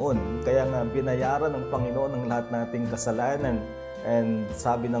 Hindi ganoon. Kaya nga binayaran ng Panginoon ang lahat nating kasalanan. And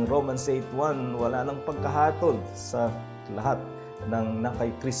sabi ng Romans 8:1, wala nang pagkahatol sa lahat ng kay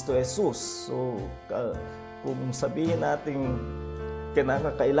Kristo Jesus. So kung sabihin natin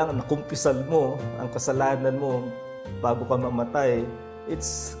kailangan na kumpisal mo ang kasalanan mo bago ka mamatay,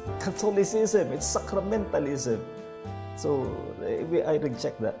 it's Catholicism, it's sacramentalism. So I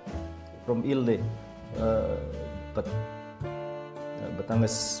reject that from ILDE. But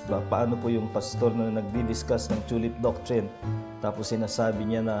Batangas, paano po yung pastor na nagdi-discuss ng tulip doctrine tapos sinasabi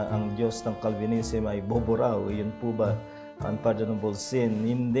niya na ang Diyos ng Calvinism ay bobo raw? Yun po ba unpardonable sin?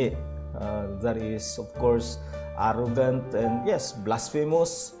 Hindi. That is of course arrogant and yes,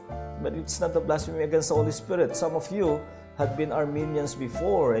 blasphemous, but it's not a blasphemy against the Holy Spirit. Some of you had been Arminians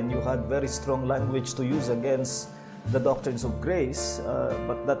before and you had very strong language to use against the doctrines of grace,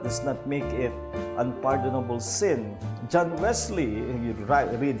 but that does not make it unpardonable sin. John Wesley, you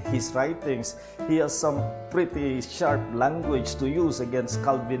read his writings, he has some pretty sharp language to use against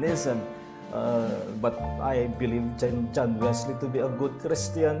Calvinism. But I believe John Wesley to be a good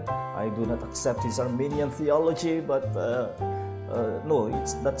Christian. I do not accept his Arminian theology, but no,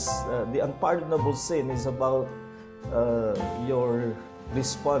 the unpardonable sin is about your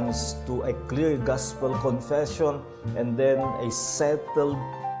response to a clear gospel confession and then a settled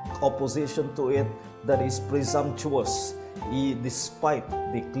opposition to it that is presumptuous despite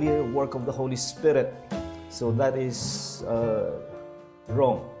the clear work of the Holy Spirit. So that is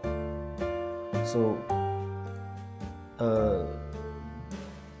wrong. So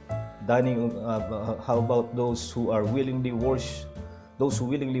how about those who willingly worship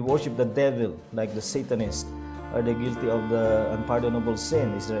the devil, like the Satanists? Are they guilty of the unpardonable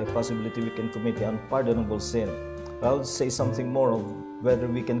sin? Is there a possibility we can commit the unpardonable sin? I'll say something more of whether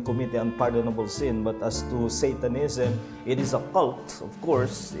we can commit the unpardonable sin, but as to Satanism, it is a cult, of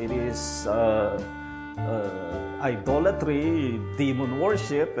course. It is idolatry, demon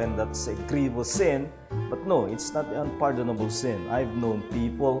worship, and that's a grievous sin. But no, it's not the unpardonable sin. I've known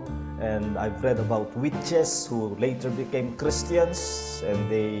people and I've read about witches who later became Christians, and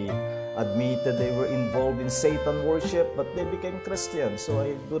they admitted they were involved in Satan worship, but they became Christians. So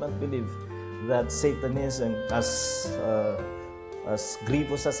I do not believe that Satanism, as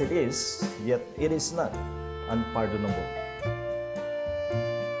grievous as it is, yet it is not unpardonable.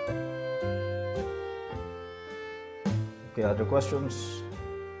 Okay, other questions?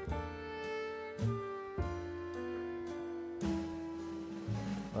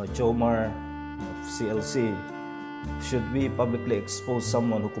 Jomar of CLC. Should we publicly expose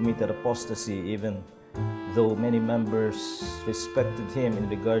someone who committed apostasy even though many members respected him in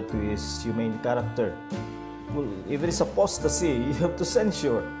regard to his humane character? Well, if it is apostasy, you have to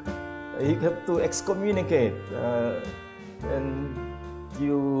censure. You have to excommunicate. And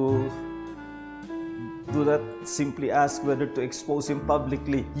you do not simply ask whether to expose him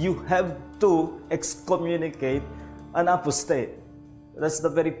publicly. You have to excommunicate an apostate. That's the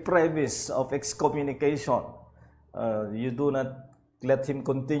very premise of excommunication. You do not let him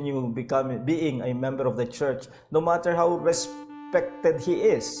continue being a member of the church, no matter how respected he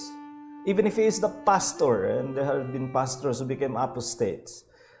is. Even if he is the pastor, and there have been pastors who became apostates.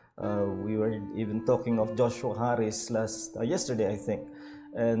 We were even talking of Joshua Harris yesterday, I think.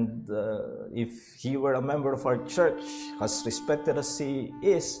 And if he were a member of our church, as respected as he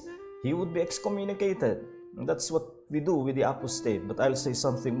is, he would be excommunicated. And that's what we do with the apostate. But I'll say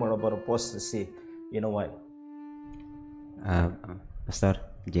something more about apostasy in a while. Pastor,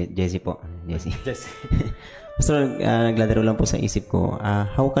 Jesse po. Jesse. Pastor, naglalaro lang po sa isip ko.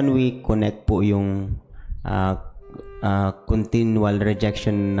 How can we connect po yung continual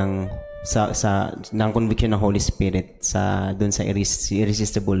rejection ng conviction ng Holy Spirit dun sa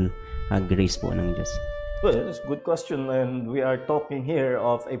irresistible grace po ng Diyos? Well, that's a good question, and we are talking here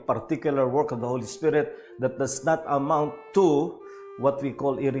of a particular work of the Holy Spirit that does not amount to what we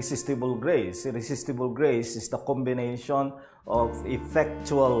call irresistible grace. Irresistible grace is the combination of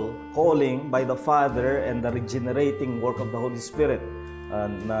effectual calling by the Father and the regenerating work of the Holy Spirit.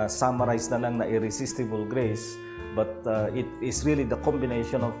 Na-summarize na lang na irresistible grace, but it is really the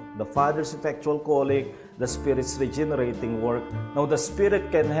combination of the Father's effectual calling, the Spirit's regenerating work. Now, the Spirit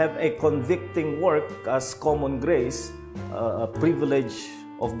can have a convicting work as common grace, a privilege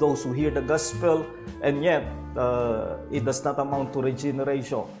of those who hear the gospel, and yet it does not amount to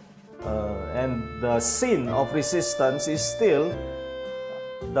regeneration. And the sin of resistance is still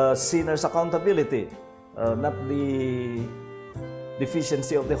the sinner's accountability, not the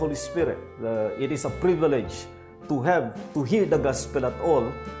deficiency of the Holy Spirit. It is a privilege to hear the gospel at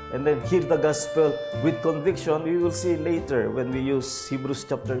all, and then hear the gospel with conviction. We will see later when we use Hebrews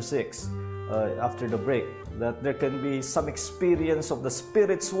chapter 6 after the break, that there can be some experience of the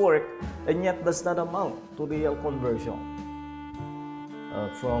Spirit's work and yet does not amount to real conversion.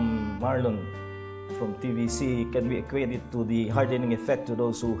 From Marlon from TVC, can we equate it to the hardening effect to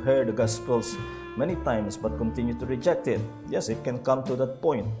those who heard the Gospels many times but continue to reject it? Yes, it can come to that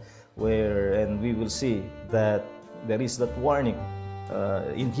point where, and we will see that there is that warning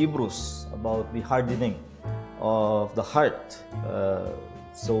in Hebrews about the hardening of the heart.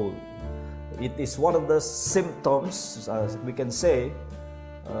 So it is one of the symptoms, we can say,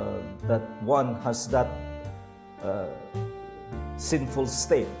 that one has that sinful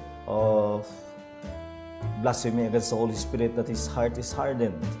state of blasphemy against the Holy Spirit, that his heart is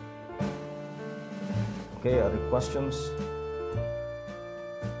hardened. Okay, other questions?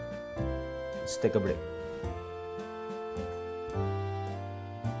 Let's take a break.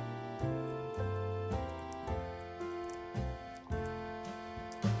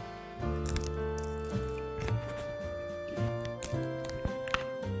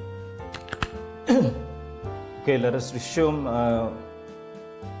 Okay, let us resume.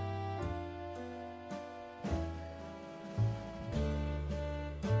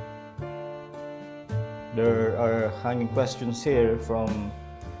 There are hanging questions here from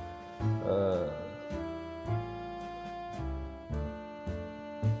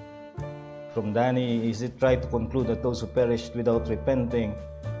Danny. Is it right to conclude that those who perished without repenting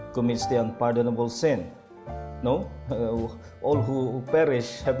commits the unpardonable sin? No, all who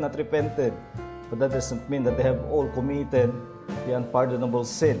perish have not repented, but that doesn't mean that they have all committed the unpardonable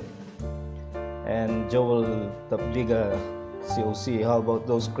sin. And Joel Tabliga, COC, how about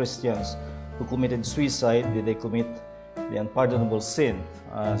those Christians who committed suicide? Did they commit the unpardonable sin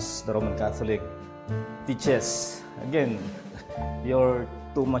as the Roman Catholic teaches? Again, you're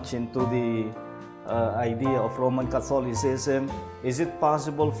too much into the idea of Roman Catholicism. Is it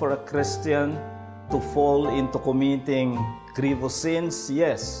possible for a Christian to fall into committing grievous sins?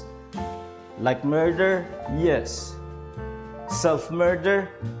 Yes. Like murder? Yes. Self-murder?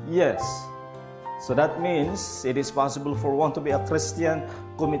 Yes. So that means it is possible for one to be a Christian,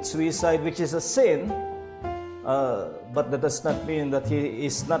 commit suicide, which is a sin, but that does not mean that he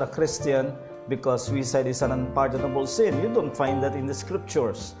is not a Christian, because suicide is an unpardonable sin. You don't find that in the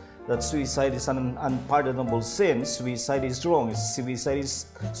scriptures, that suicide is an unpardonable sin. Suicide is wrong.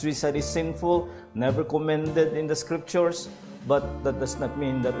 Suicide is sinful, never commended in the scriptures, but that does not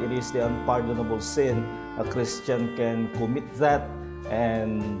mean that it is the unpardonable sin. A Christian can commit that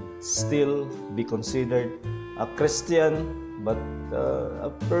and still be considered a Christian, but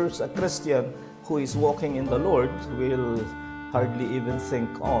a Christian who is walking in the Lord will hardly even think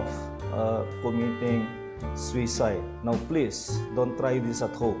of committing suicide. Now please, don't try this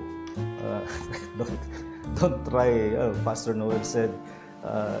at home. Don't try. Pastor Noel said,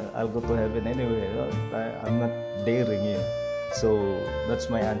 I'll go to heaven anyway. I'm not daring you. So that's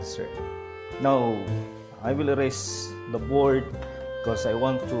my answer. Now, I will erase the board because I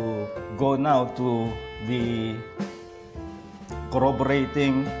want to go now to the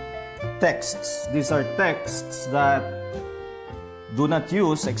corroborating texts. These are texts that do not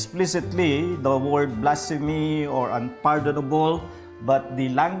use explicitly the word blasphemy or unpardonable, but the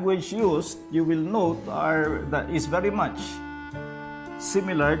language used, you will note, is very much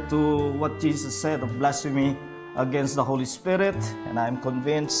similar to what Jesus said of blasphemy against the Holy Spirit, and I'm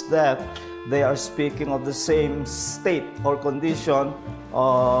convinced that they are speaking of the same state or condition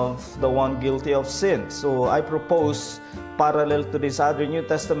of the one guilty of sin. So I propose, parallel to these other New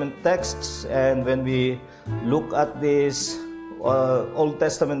Testament texts, and when we look at these Old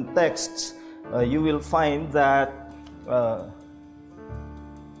Testament texts, you will find that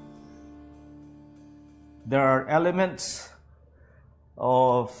there are elements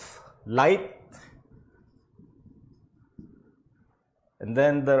of light, and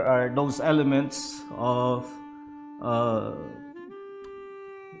then there are those elements of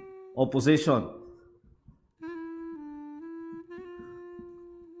opposition.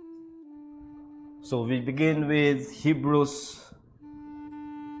 So we begin with Hebrews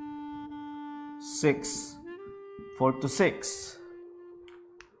 6, 4-6.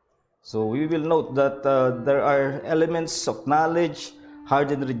 So we will note that there are elements of knowledge,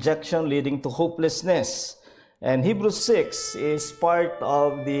 hardened rejection leading to hopelessness. And Hebrews 6 is part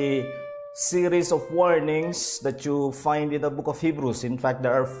of the series of warnings that you find in the book of Hebrews. In fact,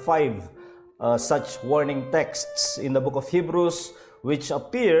 there are 5 such warning texts in the book of Hebrews, which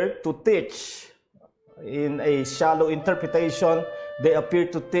appear to teach, in a shallow interpretation, they appear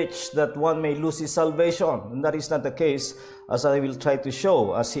to teach that one may lose his salvation. And that is not the case, as I will try to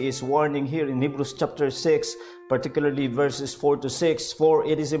show, as he is warning here in Hebrews chapter 6, particularly verses 4-6. For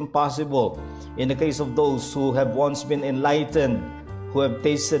it is impossible, in the case of those who have once been enlightened, who have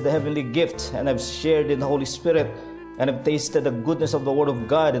tasted the heavenly gift and have shared in the Holy Spirit, and have tasted the goodness of the Word of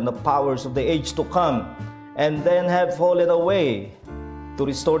God and the powers of the age to come, and then have fallen away, to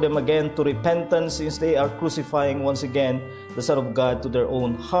restore them again to repentance, since they are crucifying once again the Son of God to their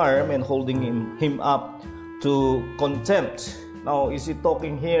own harm and holding him up to contempt. Now, is he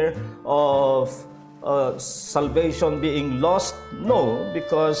talking here of salvation being lost? No,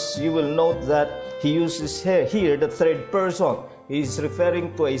 because you will note that he uses here the third person. He is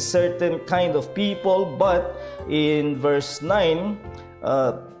referring to a certain kind of people, but in verse 9,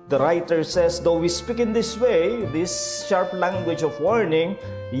 the writer says, though we speak in this way, this sharp language of warning,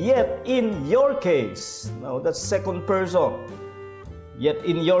 yet in your case, now that's second person, yet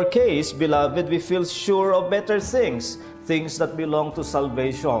in your case, beloved, we feel sure of better things, things that belong to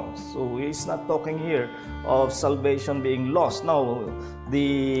salvation. So he's not talking here of salvation being lost. Now,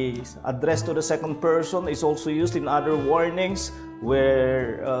 the address to the second person is also used in other warnings,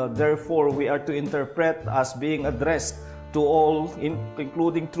 where therefore we are to interpret as being addressed to all,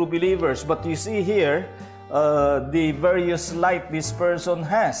 including true believers. But you see here the various light this person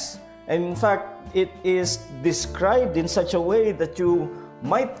has. And in fact, it is described in such a way that you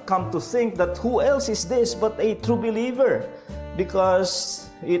might come to think that who else is this but a true believer? Because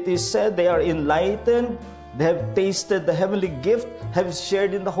it is said they are enlightened, they have tasted the heavenly gift, have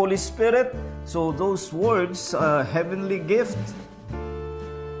shared in the Holy Spirit. So those words, heavenly gift,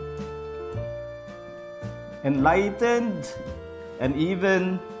 enlightened, and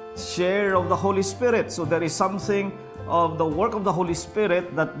even share of the Holy Spirit. So there is something of the work of the Holy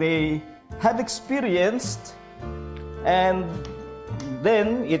Spirit that they have experienced, and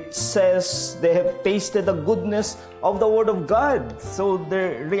then it says they have tasted the goodness of the Word of God. So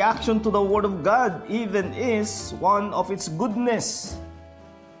their reaction to the Word of God even is one of its goodness.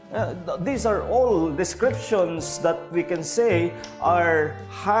 These are all descriptions that we can say are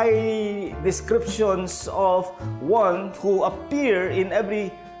high descriptions of one who appear in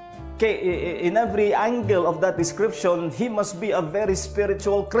every angle of that description. He must be a very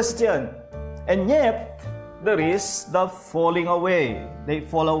spiritual Christian. And yet, there is the falling away. They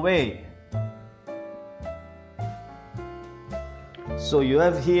fall away. So you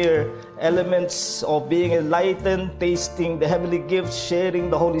have here elements of being enlightened, tasting the heavenly gifts, sharing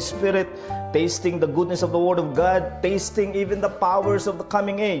the Holy Spirit, tasting the goodness of the Word of God, tasting even the powers of the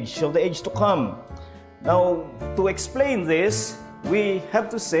coming age, of the age to come. Now, to explain this, we have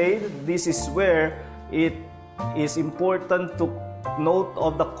to say that this is where it is important to note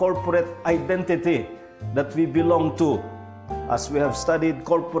of the corporate identity that we belong to. As we have studied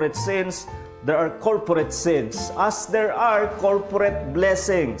corporate sins, there are corporate sins, as there are corporate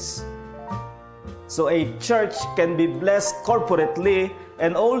blessings. So a church can be blessed corporately,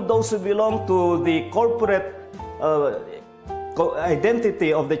 and all those who belong to the corporate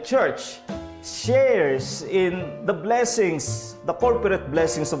identity of the church shares in the blessings, the corporate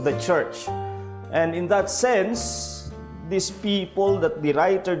blessings of the church. And in that sense, these people that the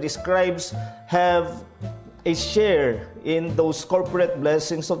writer describes have a share in those corporate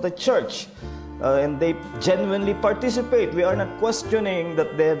blessings of the church. And they genuinely participate. We are not questioning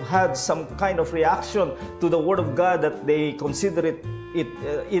that they have had some kind of reaction to the Word of God, that they consider it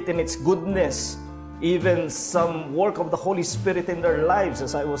in its goodness, even some work of the Holy Spirit in their lives.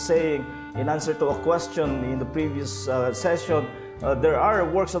 As I was saying in answer to a question in the previous session, there are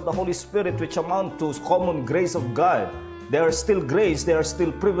works of the Holy Spirit which amount to common grace of God. They are still grace, they are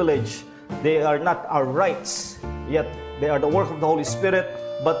still privilege, they are not our rights, yet they are the work of the Holy Spirit,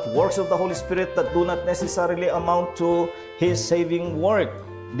 but works of the Holy Spirit that do not necessarily amount to His saving work.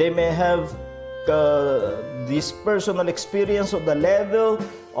 They may have this personal experience of the level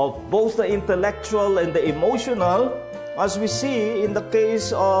of both the intellectual and the emotional, as we see in the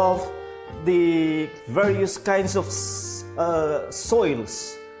case of the various kinds of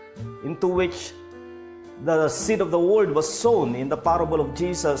soils into which the seed of the word was sown. In the parable of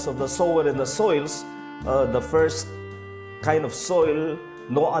Jesus of the sower and the soils, the first kind of soil,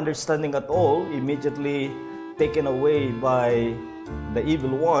 no understanding at all, immediately taken away by the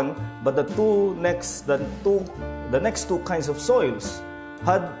evil one. But the next two kinds of soils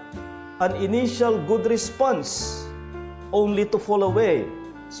had an initial good response, only to fall away.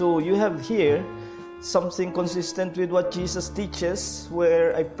 So you have here something consistent with what Jesus teaches,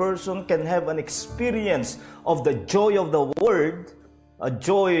 where a person can have an experience of the joy of the word, a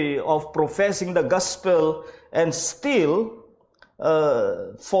joy of professing the gospel, and still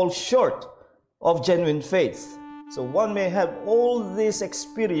fall short of genuine faith. So one may have all these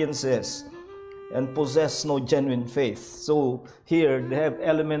experiences and possess no genuine faith. So here they have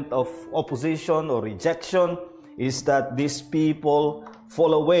element of opposition or rejection, is that these people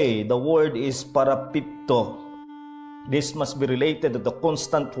fall away. The word is parapipto. This must be related to the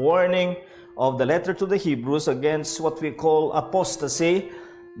constant warning of the letter to the Hebrews against what we call apostasy,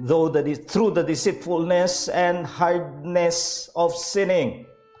 though that is through the deceitfulness and hardness of sinning.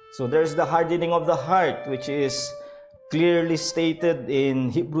 So there's the hardening of the heart, which is clearly stated in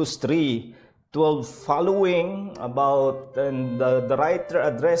Hebrews 3:12 following about, and the writer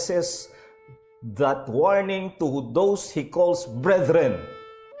addresses that warning to those he calls brethren,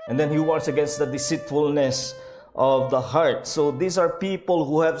 and then he warns against the deceitfulness of the heart. So these are people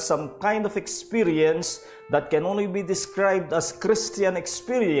who have some kind of experience that can only be described as Christian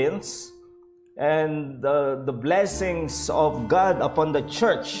experience, and the blessings of God upon the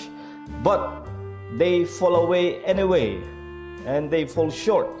church, but they fall away anyway, and they fall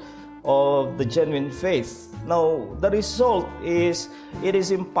short of the genuine faith. Now, the result is it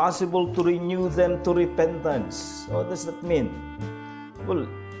is impossible to renew them to repentance. What does that mean? Well,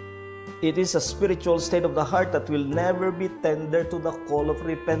 it is a spiritual state of the heart that will never be tender to the call of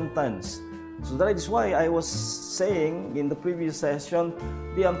repentance. So that is why I was saying in the previous session,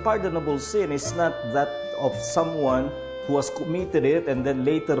 the unpardonable sin is not that of someone who has committed it and then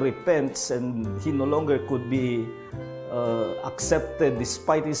later repents and he no longer could be accepted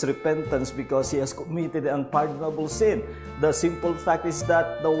despite his repentance because he has committed an unpardonable sin. The simple fact is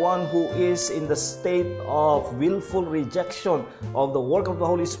that the one who is in the state of willful rejection of the work of the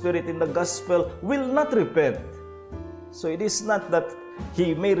Holy Spirit in the gospel will not repent. So it is not that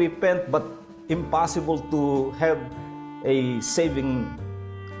he may repent but impossible to have a saving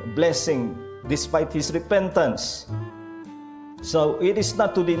blessing despite his repentance. So it is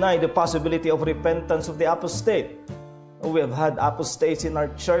not to deny the possibility of repentance of the apostate. We have had apostates in our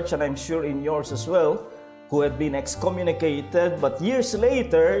church, and I'm sure in yours as well, who had been excommunicated, but years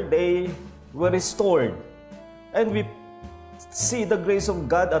later, they were restored. And we see the grace of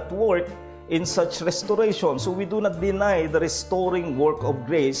God at work in such restoration. So we do not deny the restoring work of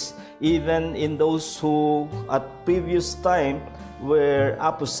grace, even in those who at previous time were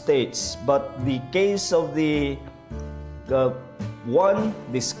apostates. But the case of the one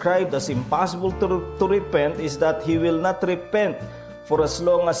described as impossible to repent is that he will not repent for as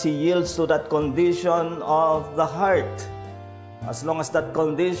long as he yields to that condition of the heart. As long as that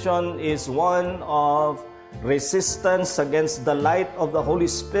condition is one of resistance against the light of the Holy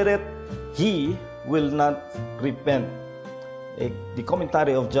Spirit, he will not repent. The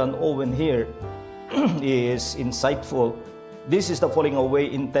commentary of John Owen here is insightful. This is the falling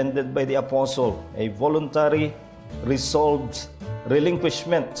away intended by the apostle, a voluntary, resolved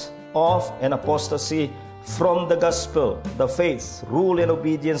relinquishment of an apostasy from the gospel, the faith, rule, and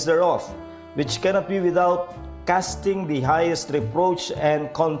obedience thereof, which cannot be without casting the highest reproach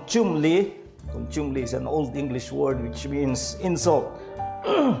and contumely. Contumely is an old English word which means insult,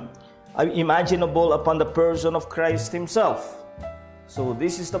 imaginable upon the person of Christ himself. So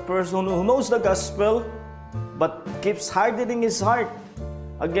this is the person who knows the gospel but keeps hardening his heart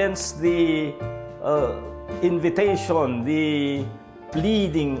against the invitation, the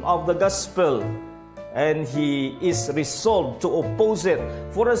pleading of the gospel, and he is resolved to oppose it.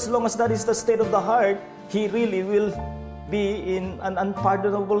 For as long as that is the state of the heart, he really will be in an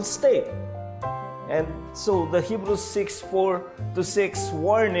unpardonable state. And so the Hebrews 6:4-6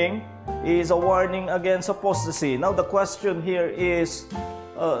 warning is a warning against apostasy. Now the question here is,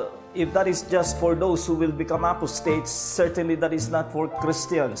 if that is just for those who will become apostates, certainly that is not for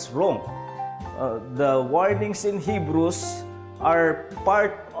Christians. Wrong. The warnings in Hebrews are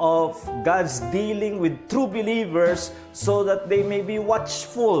part of God's dealing with true believers so that they may be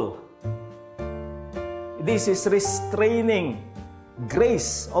watchful. This is restraining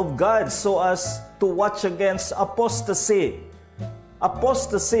grace of God so as to watch against apostasy.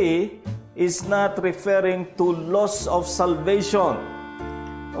 Apostasy is not referring to loss of salvation.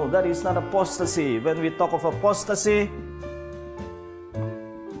 No, that is not apostasy. When we talk of apostasy,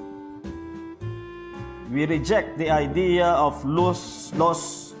 we reject the idea of loss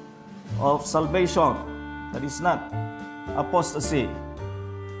of salvation. That is not apostasy.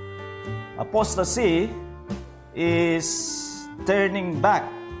 Apostasy is turning back.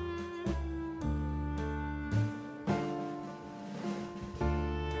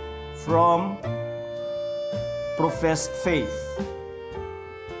 From professed faith.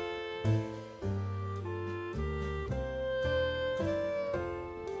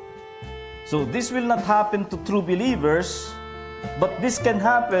 So this will not happen to true believers, but this can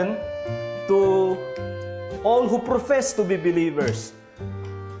happen to all who profess to be believers.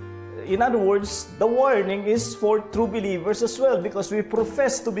 In other words, the warning is for true believers as well, because we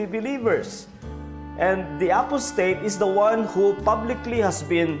profess to be believers. And the apostate is the one who publicly has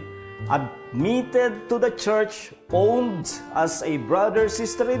been admitted to the church, owned as a brother,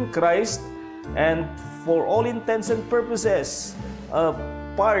 sister in Christ, and for all intents and purposes,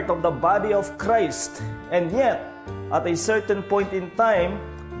 part of the body of Christ. And yet, at a certain point in time,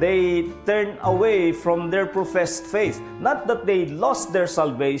 they turn away from their professed faith. Not that they lost their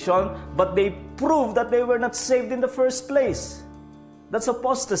salvation, but they proved that they were not saved in the first place. That's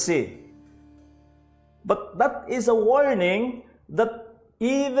apostasy. But that is a warning that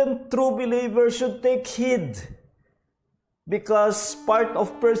even true believers should take heed, because part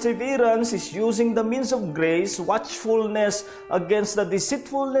of perseverance is using the means of grace, watchfulness against the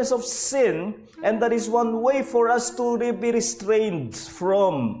deceitfulness of sin, and that is one way for us to be restrained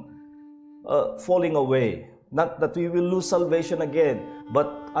from falling away. Not that we will lose salvation again,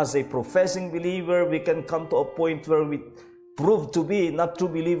 but as a professing believer, we can come to a point where we prove to be not true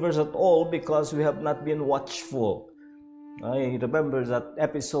believers at all because we have not been watchful. I remember that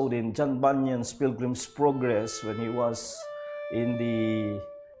episode in John Bunyan's Pilgrim's Progress when he was in the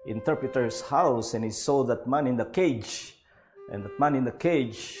interpreter's house and he saw that man in the cage. And that man in the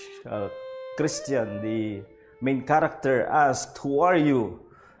cage, Christian, the main character, asked, "Who are you?"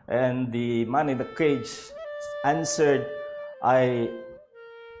 And the man in the cage answered, "I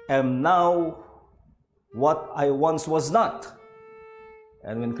am now what I once was not."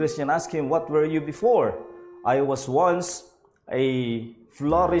 And when Christian asked him, "What were you before?" "I was once a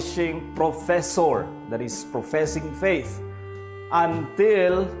flourishing professor," that is professing faith,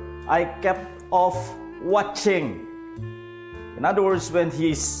 "until I kept off watching." In other words, when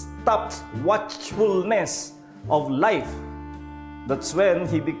he stopped watchfulness of life, that's when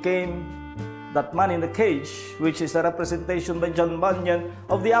he became that man in the cage, which is a representation by John Bunyan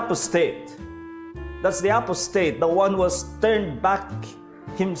of the apostate. That's the apostate, the one who has turned back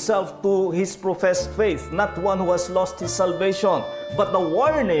himself to his professed faith, not one who has lost his salvation. But the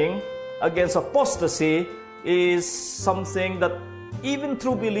warning against apostasy is something that even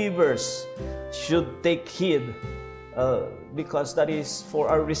true believers should take heed, because that is for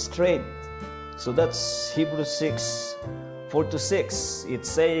our restraint. So that's Hebrews 6, 4-6. It's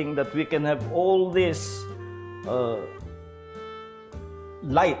saying that we can have all this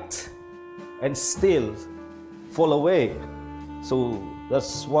light and still fall away. So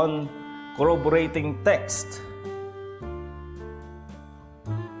that's one corroborating text.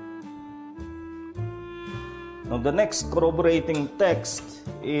 Now the next corroborating text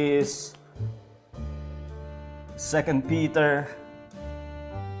is 2 Peter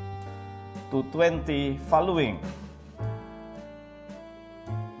 2:20 following.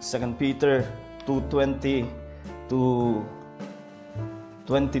 2 Peter 2:20 to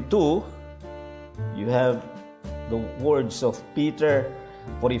 22, you have the words of Peter,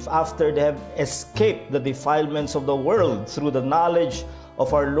 "For if after they have escaped the defilements of the world through the knowledge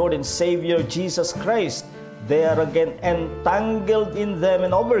of our Lord and Savior Jesus Christ, they are again entangled in them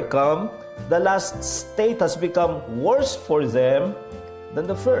and overcome, the last state has become worse for them than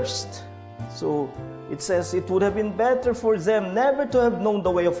the first." So it says it would have been better for them never to have known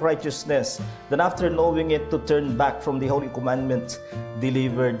the way of righteousness than after knowing it to turn back from the holy commandment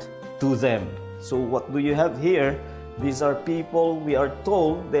delivered to them. So what do you have here? These are people, we are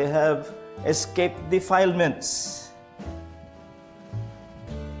told, they have escaped defilements.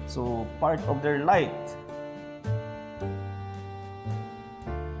 So part of their light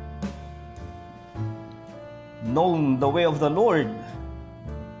known the way of the Lord.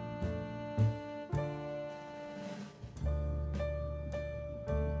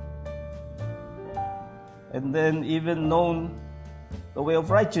 And then even known the way of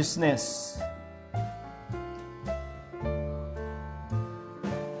righteousness.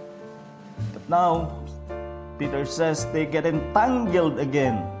 But now, Peter says they get entangled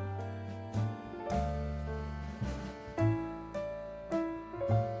again.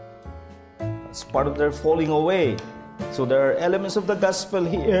 That's part of their falling away. So there are elements of the gospel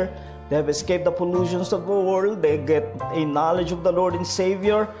here. They have escaped the pollutions of the world. They get a knowledge of the Lord and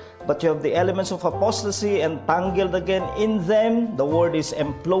Savior. But you have the elements of apostasy entangled again in them. The word is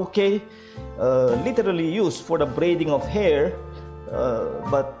emploke, literally used for the braiding of hair.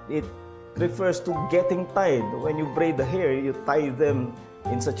 But it refers to getting tied. When you braid the hair, you tie them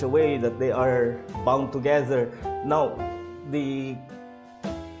in such a way that they are bound together. Now, the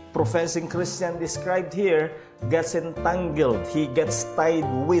professing Christian described here gets entangled. He gets tied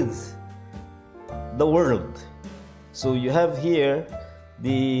with the world. So you have here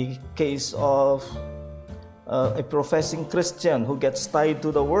the case of a professing Christian who gets tied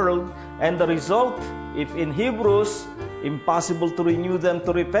to the world, and the result, if in Hebrews, impossible to renew them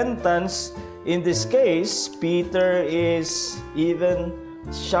to repentance, in this case, Peter is even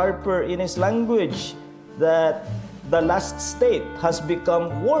sharper in his language, that the last state has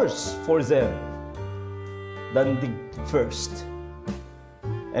become worse for them than the first.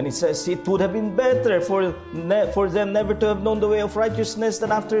 And it says it would have been better for them never to have known the way of righteousness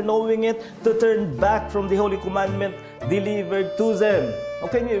than after knowing it to turn back from the holy commandment delivered to them. Now,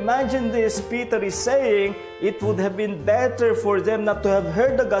 can you imagine this? Peter is saying it would have been better for them not to have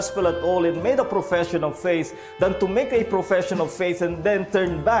heard the gospel at all and made a profession of faith than to make a profession of faith and then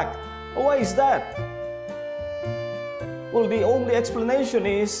turn back. Why is that? Well, the only explanation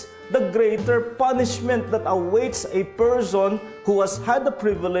is the greater punishment that awaits a person who has had the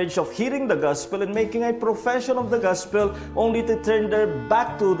privilege of hearing the gospel and making a profession of the gospel only to turn their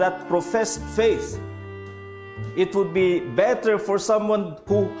back to that professed faith. It would be better for someone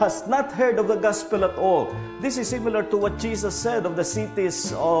who has not heard of the gospel at all. This is similar to what Jesus said of the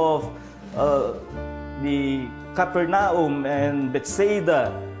cities of the Capernaum and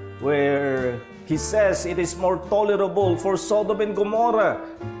Bethsaida, where he says it is more tolerable for Sodom and Gomorrah.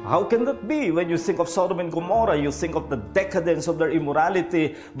 How can that be? When you think of Sodom and Gomorrah, you think of the decadence of their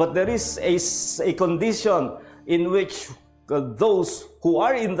immorality. But there is a condition in which those who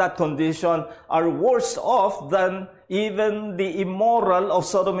are in that condition are worse off than even the immoral of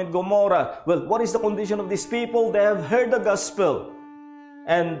Sodom and Gomorrah. Well, what is the condition of these people? They have heard the gospel.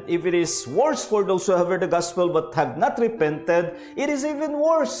 And if it is worse for those who have heard the gospel but have not repented, it is even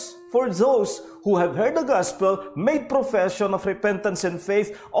worse for those who have heard the gospel, made profession of repentance and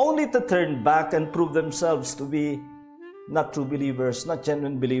faith, only to turn back and prove themselves to be not true believers, not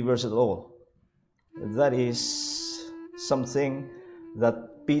genuine believers at all. That is something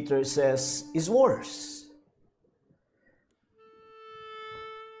that Peter says is worse.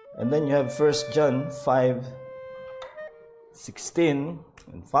 And then you have 1 John 5:16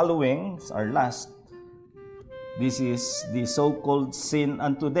 and following, our last. This is the so-called sin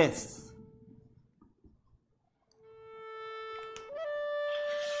unto death.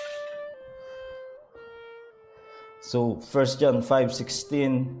 So 1 John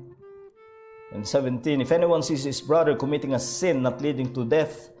 5:16 and 17, if anyone sees his brother committing a sin not leading to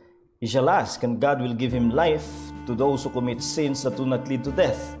death, he shall ask, and God will give him life to those who commit sins that do not lead to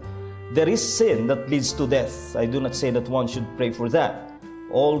death. There is sin that leads to death. I do not say that one should pray for that.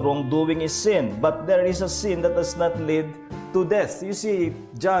 All wrongdoing is sin, but there is a sin that does not lead to death. You see,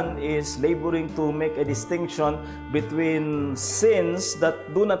 John is laboring to make a distinction between sins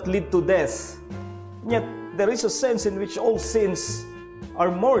that do not lead to death. Yet, there is a sense in which all sins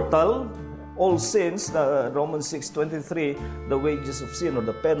are mortal. All sins, Romans 6:23, the wages of sin or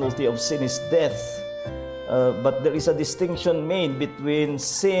the penalty of sin is death. But there is a distinction made between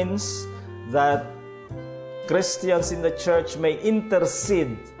sins that Christians in the church may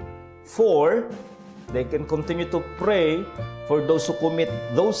intercede for. They can continue to pray for those who commit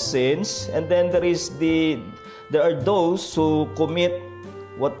those sins. And then there are those who commit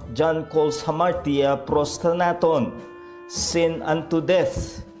what John calls hamartia prostanaton, sin unto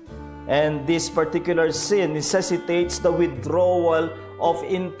death. And this particular sin necessitates the withdrawal of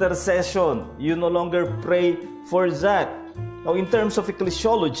intercession. You no longer pray for that. Now, in terms of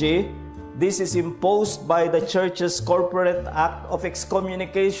ecclesiology, this is imposed by the church's corporate act of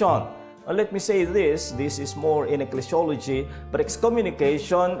excommunication. Now, let me say this is more in ecclesiology, but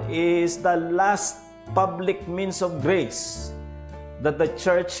excommunication is the last public means of grace that the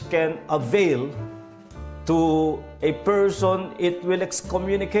church can avail to a person it will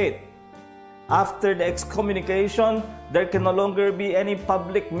excommunicate. After the excommunication, there can no longer be any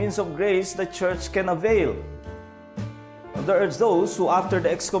public means of grace the church can avail. There are those who, after the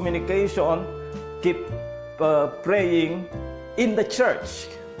excommunication, keep praying in the church,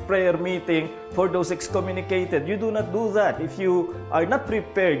 prayer meeting for those excommunicated. You do not do that. If you are not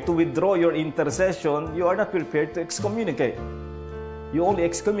prepared to withdraw your intercession, you are not prepared to excommunicate. You only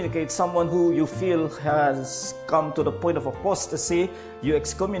excommunicate someone who you feel has come to the point of apostasy. You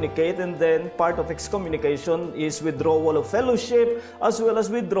excommunicate, and then part of excommunication is withdrawal of fellowship as well as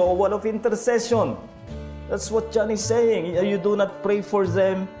withdrawal of intercession. That's what John is saying. You do not pray for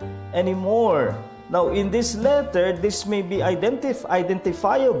them anymore. Now, in this letter, this may be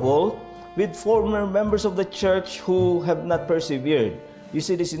identifiable with former members of the church who have not persevered. You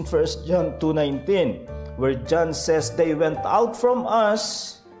see this in 1 John 2:19. Where John says, they went out from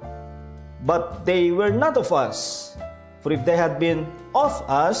us, but they were not of us. For if they had been of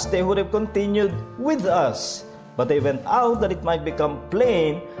us, they would have continued with us. But they went out that it might become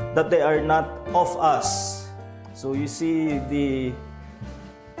plain that they are not of us. So you see the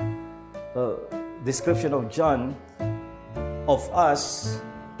description of John of us,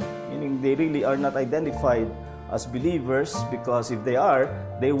 meaning they really are not identified as believers, because if they are,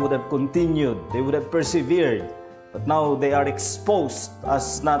 they would have continued, they would have persevered. But now they are exposed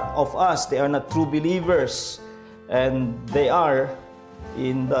as not of us, they are not true believers. And they are,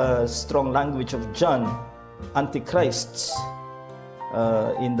 in the strong language of John, antichrists,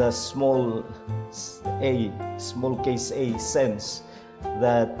 in the small case A sense,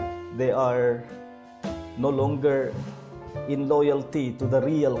 that they are no longer in loyalty to the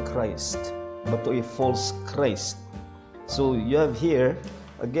real Christ, but to a false Christ. So you have here,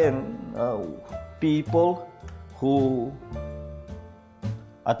 again, people who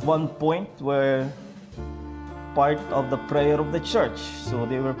at one point were part of the prayer of the church. So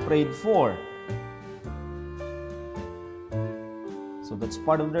they were prayed for. So that's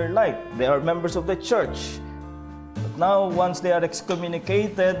part of their life. They are members of the church. But now, once they are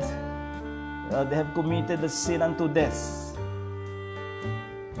excommunicated, they have committed a sin unto death.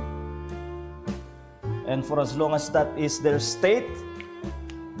 And for as long as that is their state,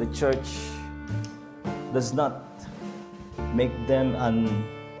 the church does not make them an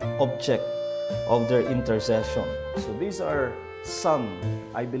object of their intercession. So these are some,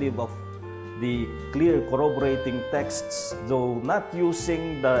 I believe, of the clear corroborating texts, though not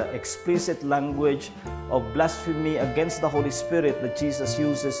using the explicit language of blasphemy against the Holy Spirit that Jesus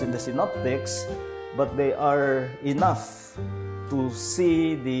uses in the synoptics, but they are enough to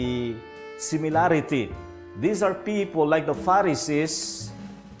see the similarity. These are people like the Pharisees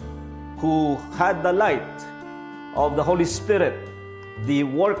who had the light of the Holy Spirit, the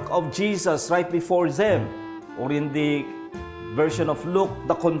work of Jesus right before them, or in the version of Luke,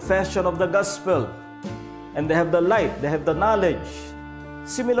 the confession of the gospel. And they have the light, they have the knowledge,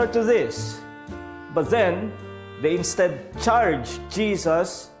 similar to this. But then, they instead charge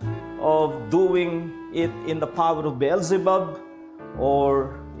Jesus of doing it in the power of Beelzebub,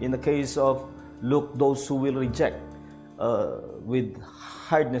 or in the case of Luke, those who will reject with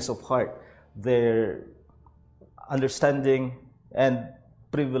hardness of heart their understanding and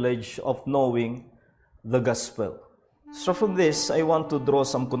privilege of knowing the gospel. So from this, I want to draw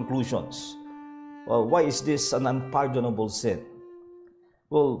some conclusions. Well, why is this an unpardonable sin?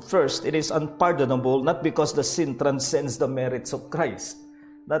 Well, first, it is unpardonable not because the sin transcends the merits of Christ.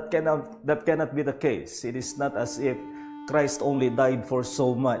 That cannot be the case. It is not as if Christ only died for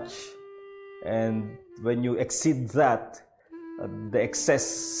so much, and when you exceed that, the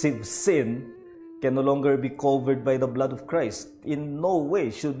excessive sin can no longer be covered by the blood of Christ. In no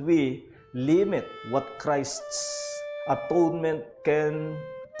way should we limit what Christ's atonement can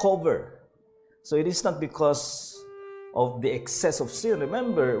cover. So it is not because of the excess of sin.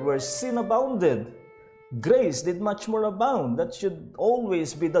 Remember, where sin abounded, grace did much more abound. That should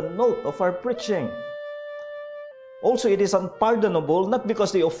always be the note of our preaching. Also, it is unpardonable not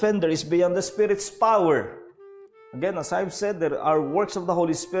because the offender is beyond the Spirit's power. Again, as I've said, there are works of the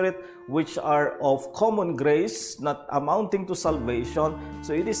Holy Spirit which are of common grace, not amounting to salvation.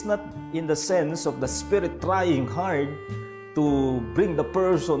 So it is not in the sense of the Spirit trying hard to bring the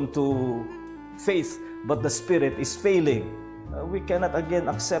person to faith, but the Spirit is failing. We cannot again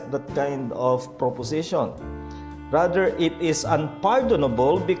accept that kind of proposition. Rather, it is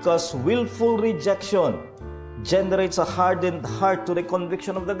unpardonable because willful rejection generates a hardened heart to the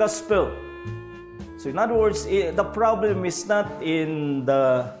conviction of the gospel. So in other words, the problem is not in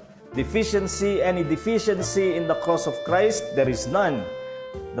the any deficiency in the cross of Christ. There is none.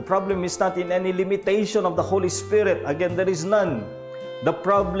 The problem is not in any limitation of the Holy Spirit. Again, there is none. The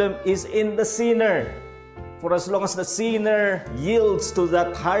problem is in the sinner. For as long as the sinner yields to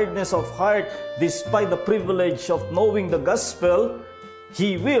that hardness of heart, despite the privilege of knowing the gospel,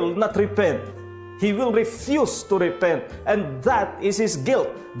 he will not repent. He will refuse to repent. And that is his guilt.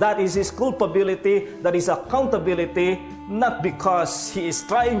 That is his culpability. That is accountability. Not because he is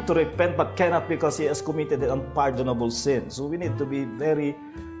trying to repent, but cannot because he has committed an unpardonable sin. So we need to be very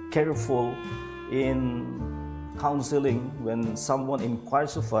careful in counseling when someone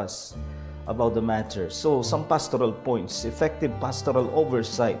inquires of us about the matter. So some pastoral points. Effective pastoral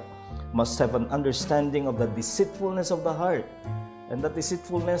oversight must have an understanding of the deceitfulness of the heart. And that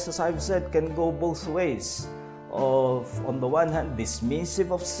deceitfulness, as I've said, can go both ways. On the one hand,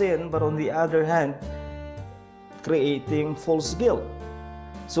 dismissive of sin, but on the other hand, creating false guilt.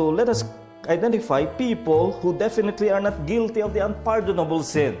 So let us identify people who definitely are not guilty of the unpardonable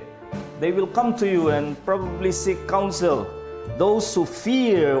sin. They will come to you and probably seek counsel. Those who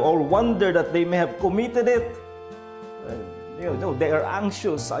fear or wonder that they may have committed it, they are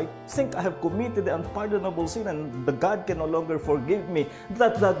anxious. I think I have committed the unpardonable sin and the God can no longer forgive me.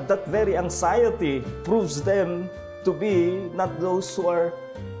 That very anxiety proves them to be not those who are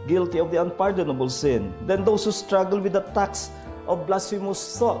guilty of the unpardonable sin. Then those who struggle with attacks of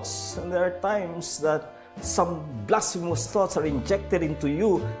blasphemous thoughts. And there are times that some blasphemous thoughts are injected into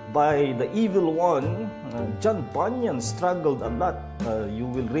you by the evil one. John Bunyan struggled a lot. You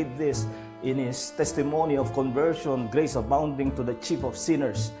will read this in his testimony of conversion, Grace Abounding to the Chief of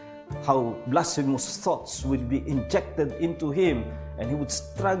Sinners, how blasphemous thoughts will be injected into him and he would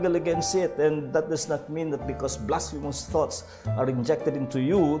struggle against it. And that does not mean that because blasphemous thoughts are injected into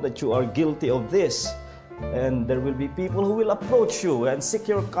you that you are guilty of this. And there will be people who will approach you and seek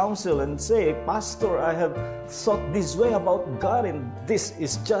your counsel and say, Pastor, I have thought this way about God and this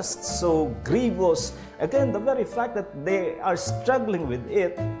is just so grievous. Again, the very fact that they are struggling with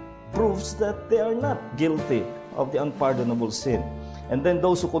it proves that they are not guilty of the unpardonable sin. And then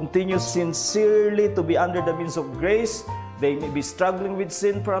those who continue sincerely to be under the means of grace, They may be struggling with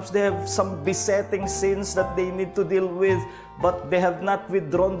sin. Perhaps they have some besetting sins that they need to deal with, but they have not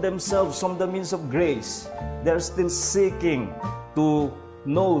withdrawn themselves from the means of grace. They're still seeking to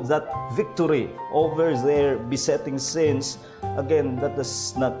know that victory over their besetting sins. Again, that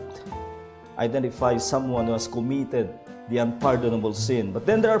does not identify someone who has committed the unpardonable sin. But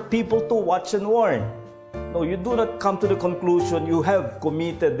then there are people to watch and warn. No, you do not come to the conclusion you have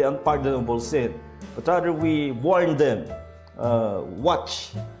committed the unpardonable sin, but rather we warn them.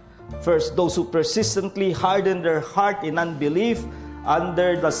 Watch. First, those who persistently harden their heart in unbelief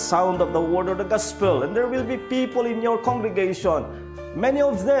under the sound of the word of the gospel. And there will be people in your congregation. Many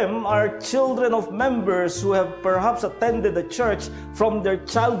of them are children of members who have perhaps attended the church from their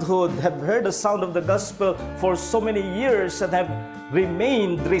childhood, have heard the sound of the gospel for so many years and have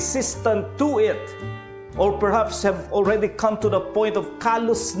remained resistant to it, or perhaps have already come to the point of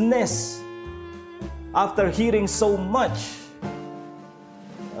callousness after hearing so much.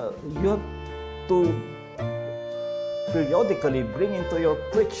 You have to periodically bring into your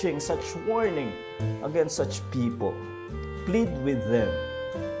preaching such warning against such people. Plead with them.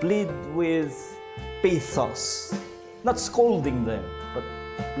 Plead with pathos. Not scolding them, but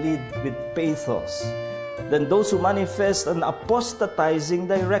plead with pathos. Then those who manifest an apostatizing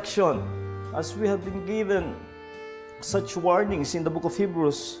direction, as we have been given such warnings in the book of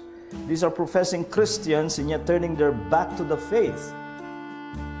Hebrews. These are professing Christians and yet turning their back to the faith.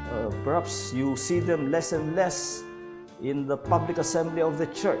 Perhaps you see them less and less in the public assembly of the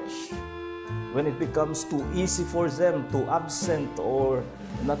church when it becomes too easy for them to absent or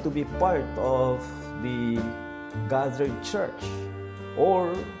not to be part of the gathered church,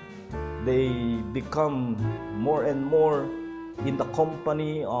 or they become more and more in the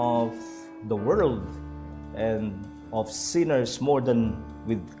company of the world and of sinners more than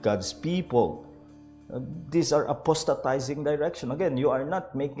with God's people. These are apostatizing direction. Again, you are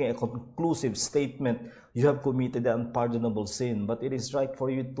not making a conclusive statement, you have committed the unpardonable sin, but it is right for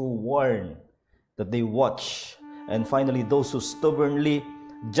you to warn that they watch. And finally, those who stubbornly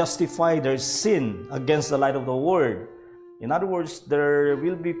justify their sin against the light of the word. In other words, there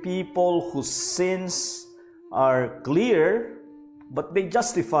will be people whose sins are clear, but they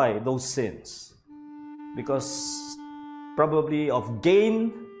justify those sins because probably of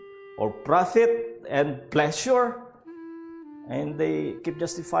gain or profit and pleasure, and they keep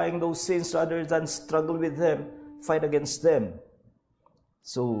justifying those sins rather than struggle with them, fight against them.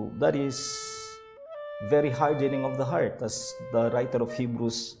 So that is very hardening of the heart, as the writer of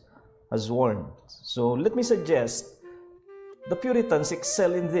Hebrews has warned. So let me suggest the Puritans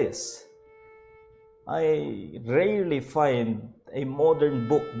excel in this. I rarely find a modern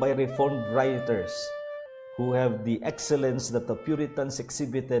book by Reformed writers who have the excellence that the Puritans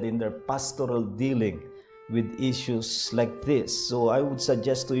exhibited in their pastoral dealing with issues like this. So I would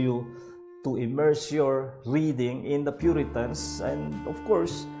suggest to you to immerse your reading in the Puritans. And of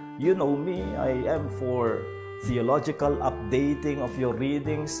course, you know me, I am for theological updating of your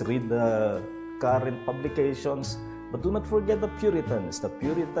readings. Read the current publications, but do not forget the Puritans. The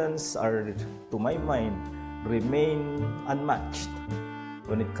Puritans are, to my mind, remain unmatched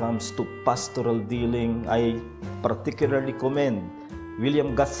when it comes to pastoral dealing. I particularly commend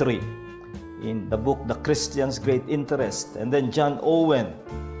William Guthrie in the book The Christian's Great Interest, and then John Owen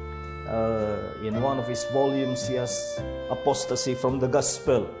in one of his volumes. He has Apostasy from the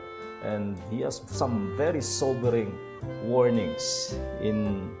Gospel, and he has some very sobering warnings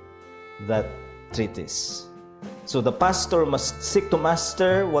in that treatise. So the pastor must seek to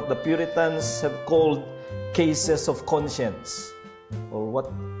master what the Puritans have called cases of conscience, or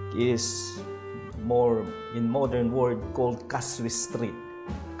what is more in modern word called casuistry.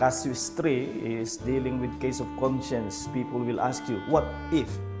 Casuistry is dealing with case of conscience. People will ask you, what if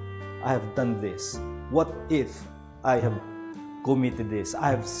I have done this? What if I have committed this? I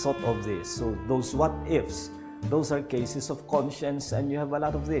have thought of this. So those what ifs, those are cases of conscience, and you have a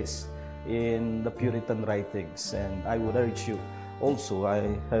lot of this in the Puritan writings. And I would urge you also,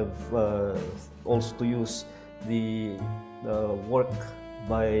 I have also to use the work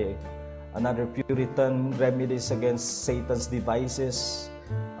by another Puritan, Remedies Against Satan's Devices.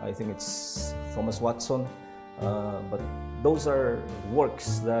 I think it's Thomas Watson. But those are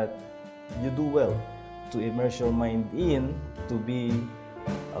works that you do well to immerse your mind in, to be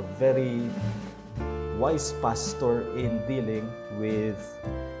a very wise pastor in dealing with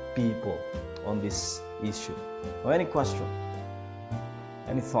people on this issue. Any question?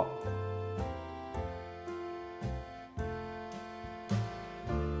 Any thought?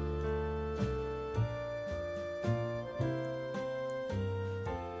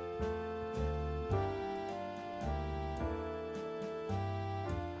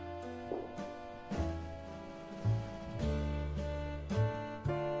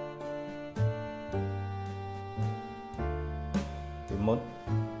 sermon.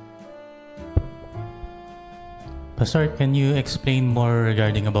 Pastor, can you explain more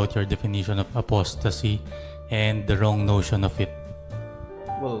regarding about your definition of apostasy and the wrong notion of it?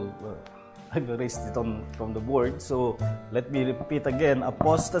 Well, I've erased it from the board, so let me repeat again.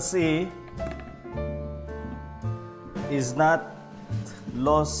 Apostasy is not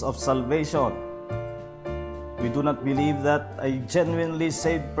loss of salvation. We do not believe that a genuinely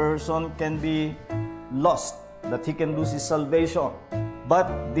saved person can be lost, that he can lose his salvation.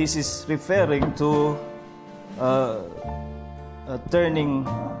 But this is referring to turning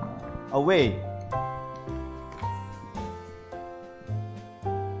away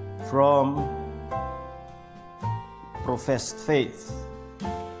from professed faith.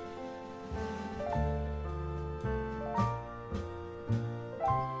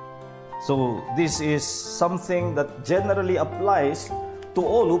 So this is something that generally applies to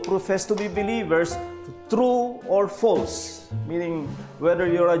all who profess to be believers, true or false. Meaning, whether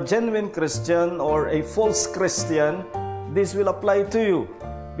you're a genuine Christian or a false Christian, this will apply to you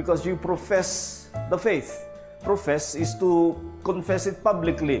because you profess the faith. Profess is to confess it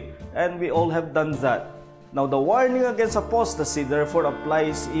publicly, and we all have done that. Now, the warning against apostasy therefore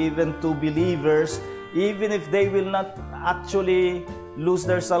applies even to believers, even if they will not actually lose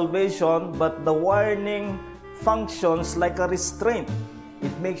their salvation, but the warning functions like a restraint.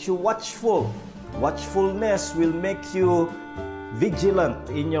 It makes you watchful. Watchfulness will make you vigilant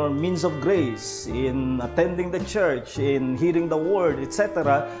in your means of grace, in attending the church, in hearing the word,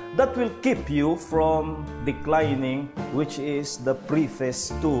 etc. That will keep you from declining, which is the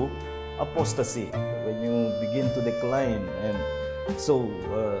preface to apostasy, when you begin to decline. And so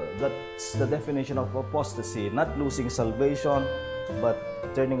that's the definition of apostasy, not losing salvation, but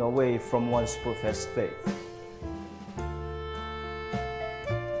turning away from one's professed faith.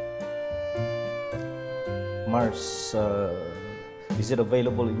 Mars, is it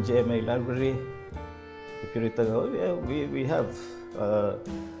available in GMA library? The Puritan, yeah, we have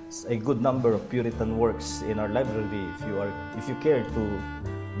a good number of Puritan works in our library. If you care to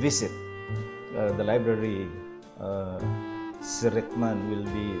visit the library, Sir Rickman will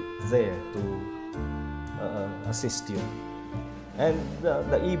be there to assist you. And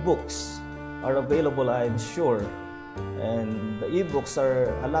the e-books are available, I'm sure, and the e-books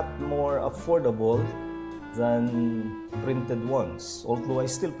are a lot more affordable than printed ones, although I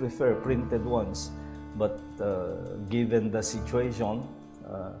still prefer printed ones. But given the situation,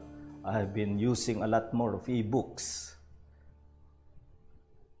 I have been using a lot more of e-books.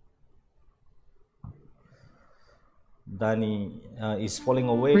 Danny is falling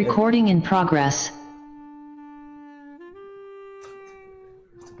away. Recording in progress.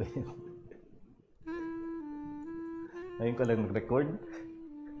 Ngayon ko lang nag-record.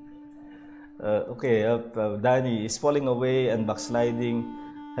 Okay, Danny, is falling away and backsliding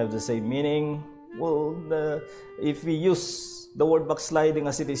have the same meaning? Well, if we use the word backsliding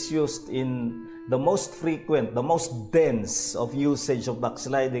as it is used in the most frequent, the most dense of usage of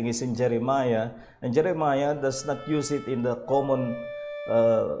backsliding is in Jeremiah, and Jeremiah does not use it in the common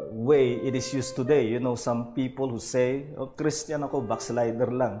way it is used today. You know, some people who say, oh, Christian ako, backslider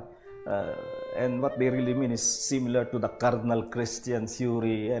lang. And what they really mean is similar to the cardinal Christian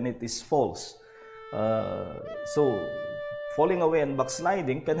theory, and it is false. So, falling away and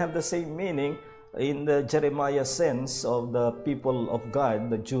backsliding can have the same meaning in the Jeremiah sense of the people of God,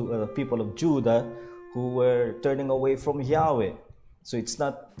 the people of Judah, who were turning away from Yahweh. So it's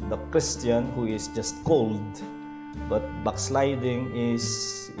not the Christian who is just cold, but backsliding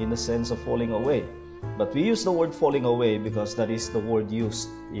is in the sense of falling away. But we use the word falling away because that is the word used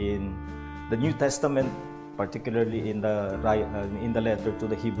in the New Testament, particularly in the letter to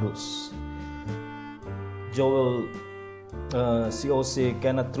the Hebrews. Joel, COC,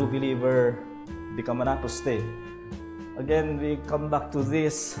 can a true believer become an apostate? Again, we come back to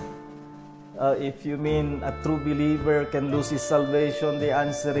this. If you mean a true believer can lose his salvation, the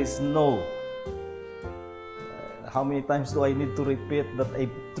answer is no. How many times do I need to repeat that a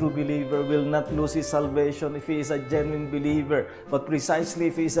true believer will not lose his salvation if he is a genuine believer? But precisely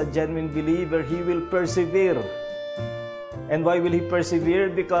if he is a genuine believer, he will persevere. And why will he persevere?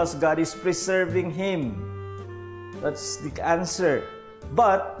 Because God is preserving him. That's the answer.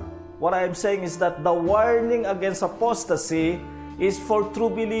 But what I am saying is that the warning against apostasy is for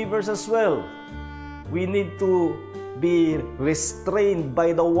true believers as well. We need to be restrained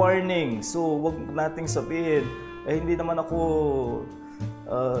by the warning. So, wag nating sabihin, hindi naman ako,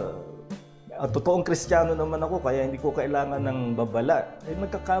 totoong Kristiyano naman ako, kaya hindi ko kailangan ng babala.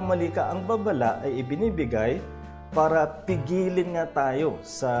 Nagkakamali ka. Ang babala ay ibinibigay para pigilin nga tayo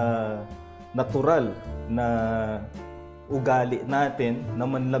sa natural na ugali natin na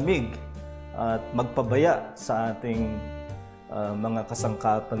manlamig at magpabaya sa ating mga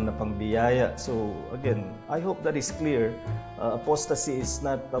kasangkapan na pangbiyaya. So again, I hope that is clear. Apostasy is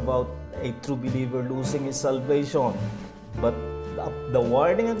not about a true believer losing his salvation, but the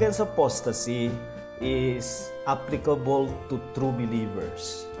warning against apostasy is applicable to true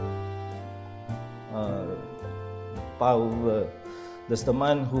believers. There's the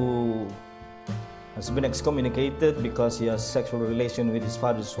man who has been excommunicated because he has sexual relation with his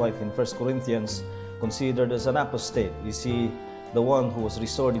father's wife in 1 Corinthians, considered as an apostate. You see, the one who was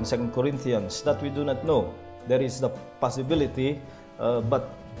restored in 2 Corinthians, that we do not know. There is the possibility,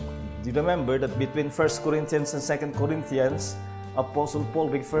 but you remember that between 1 Corinthians and 2 Corinthians, Apostle Paul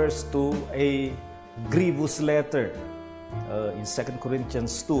refers to a grievous letter. In 2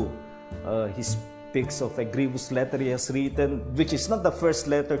 Corinthians 2, he speaks of a grievous letter he has written, which is not the first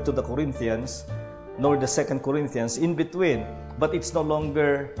letter to the Corinthians, nor the 2 Corinthians, in between, but it's no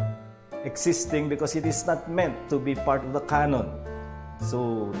longer existing because it is not meant to be part of the canon.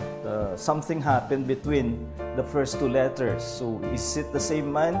 So something happened between the first two letters. So is it the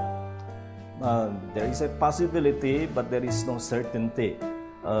same man? There is a possibility, but there is no certainty.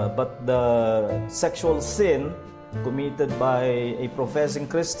 But the sexual sin committed by a professing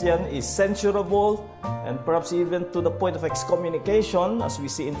Christian is censurable and perhaps even to the point of excommunication, as we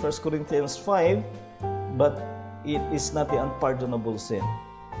see in 1 Corinthians 5, but it is not the unpardonable sin.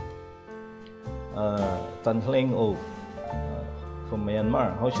 Tan Hling O from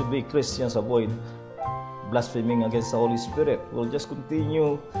Myanmar: how should we Christians avoid blaspheming against the Holy Spirit? We'll just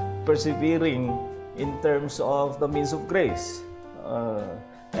continue persevering in terms of the means of grace.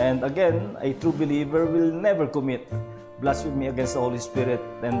 And again, a true believer will never commit blasphemy against the Holy Spirit,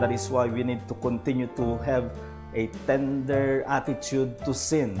 and that is why we need to continue to have a tender attitude to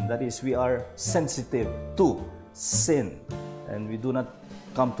sin. That is, we are sensitive to sin, and we do not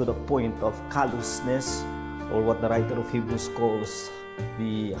come to the point of callousness, or what the writer of Hebrews calls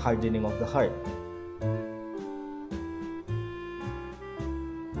the hardening of the heart.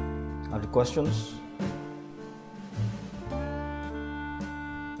 Other questions?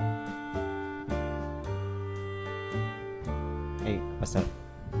 Ay, Pastor.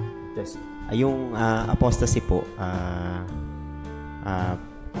 Yes. Yung apostasy po,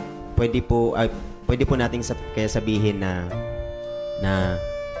 pwede po nating kaya sabihin na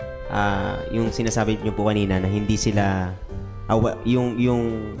yung sinasabi niyo po kanina na hindi sila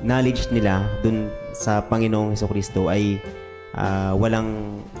yung knowledge nila dun sa Panginoong Hesukristo ay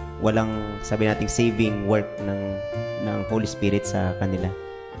walang sabi nating saving work ng Holy Spirit sa kanila.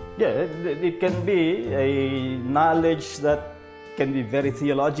 Yeah, it can be a knowledge that can be very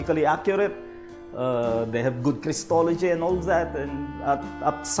theologically accurate. They have good Christology and all that, and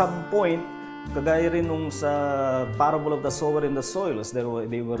at some point, kagaya rin nung sa parable of the sower and the soils, they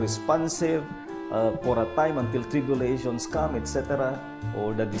were responsive for a time until tribulations come, etc.,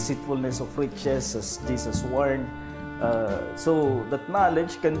 or the deceitfulness of riches, as Jesus warned. So that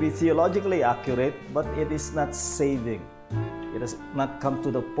knowledge can be theologically accurate, but it is not saving. It has not come to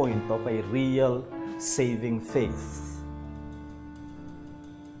the point of a real saving faith.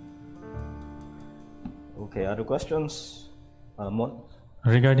 Okay, other questions? Mon?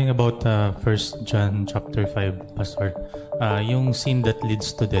 Regarding about 1 John chapter 5, Pastor, yung sin that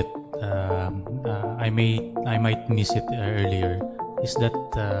leads to death, I might miss it earlier. Is that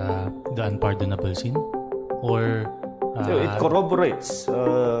the unpardonable sin? Or it corroborates.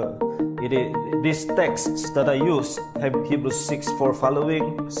 These texts that I used have Hebrews 6:4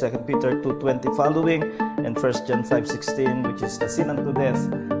 following, 2 Peter 2:20 following, and 1 John 5:16, which is the sin unto death,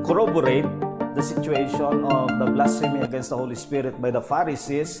 corroborate the situation of the blasphemy against the Holy Spirit by the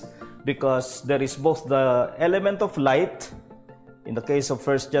Pharisees, because there is both the element of light. In the case of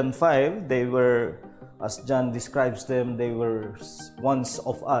 1 John 5, they were, as John describes them, they were once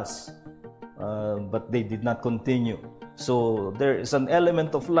of us, but they did not continue. So there is an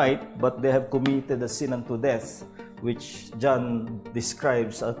element of light, but they have committed a sin unto death, which John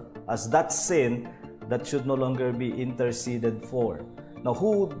describes as that sin that should no longer be interceded for. Now,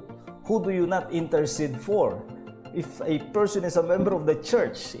 who do you not intercede for? If a person is a member of the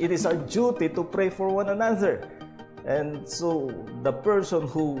church, it is our duty to pray for one another. And so the person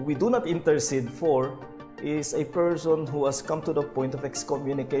who we do not intercede for is a person who has come to the point of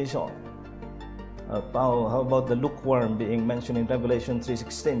excommunication. How about the lukewarm being mentioned in Revelation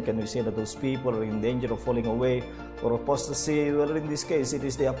 3:16? Can we say that those people are in danger of falling away or apostasy? Well, in this case, it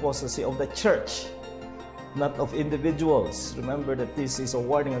is the apostasy of the church, not of individuals. Remember that this is a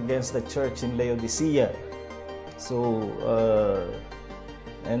warning against the church in Laodicea. So,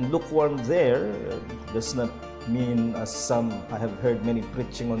 and lukewarm there does not mean, as some, I have heard many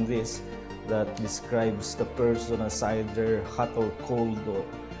preaching on this, that describes the person as either hot or cold, or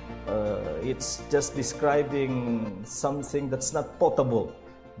it's just describing something that's not potable.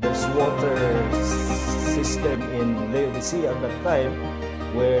 There's water system in Laodicea at that time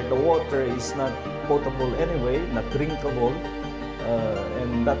where the water is not potable anyway, not drinkable,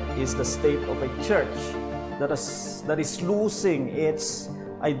 and that is the state of a church that is losing its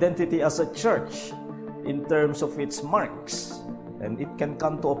identity as a church in terms of its marks. And it can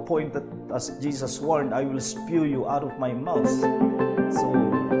come to a point that, as Jesus warned, I will spew you out of my mouth. So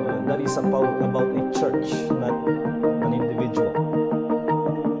that is about a church, not an individual.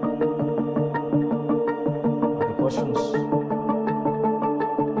 Other questions?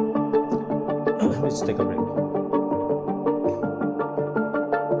 Let's take a break.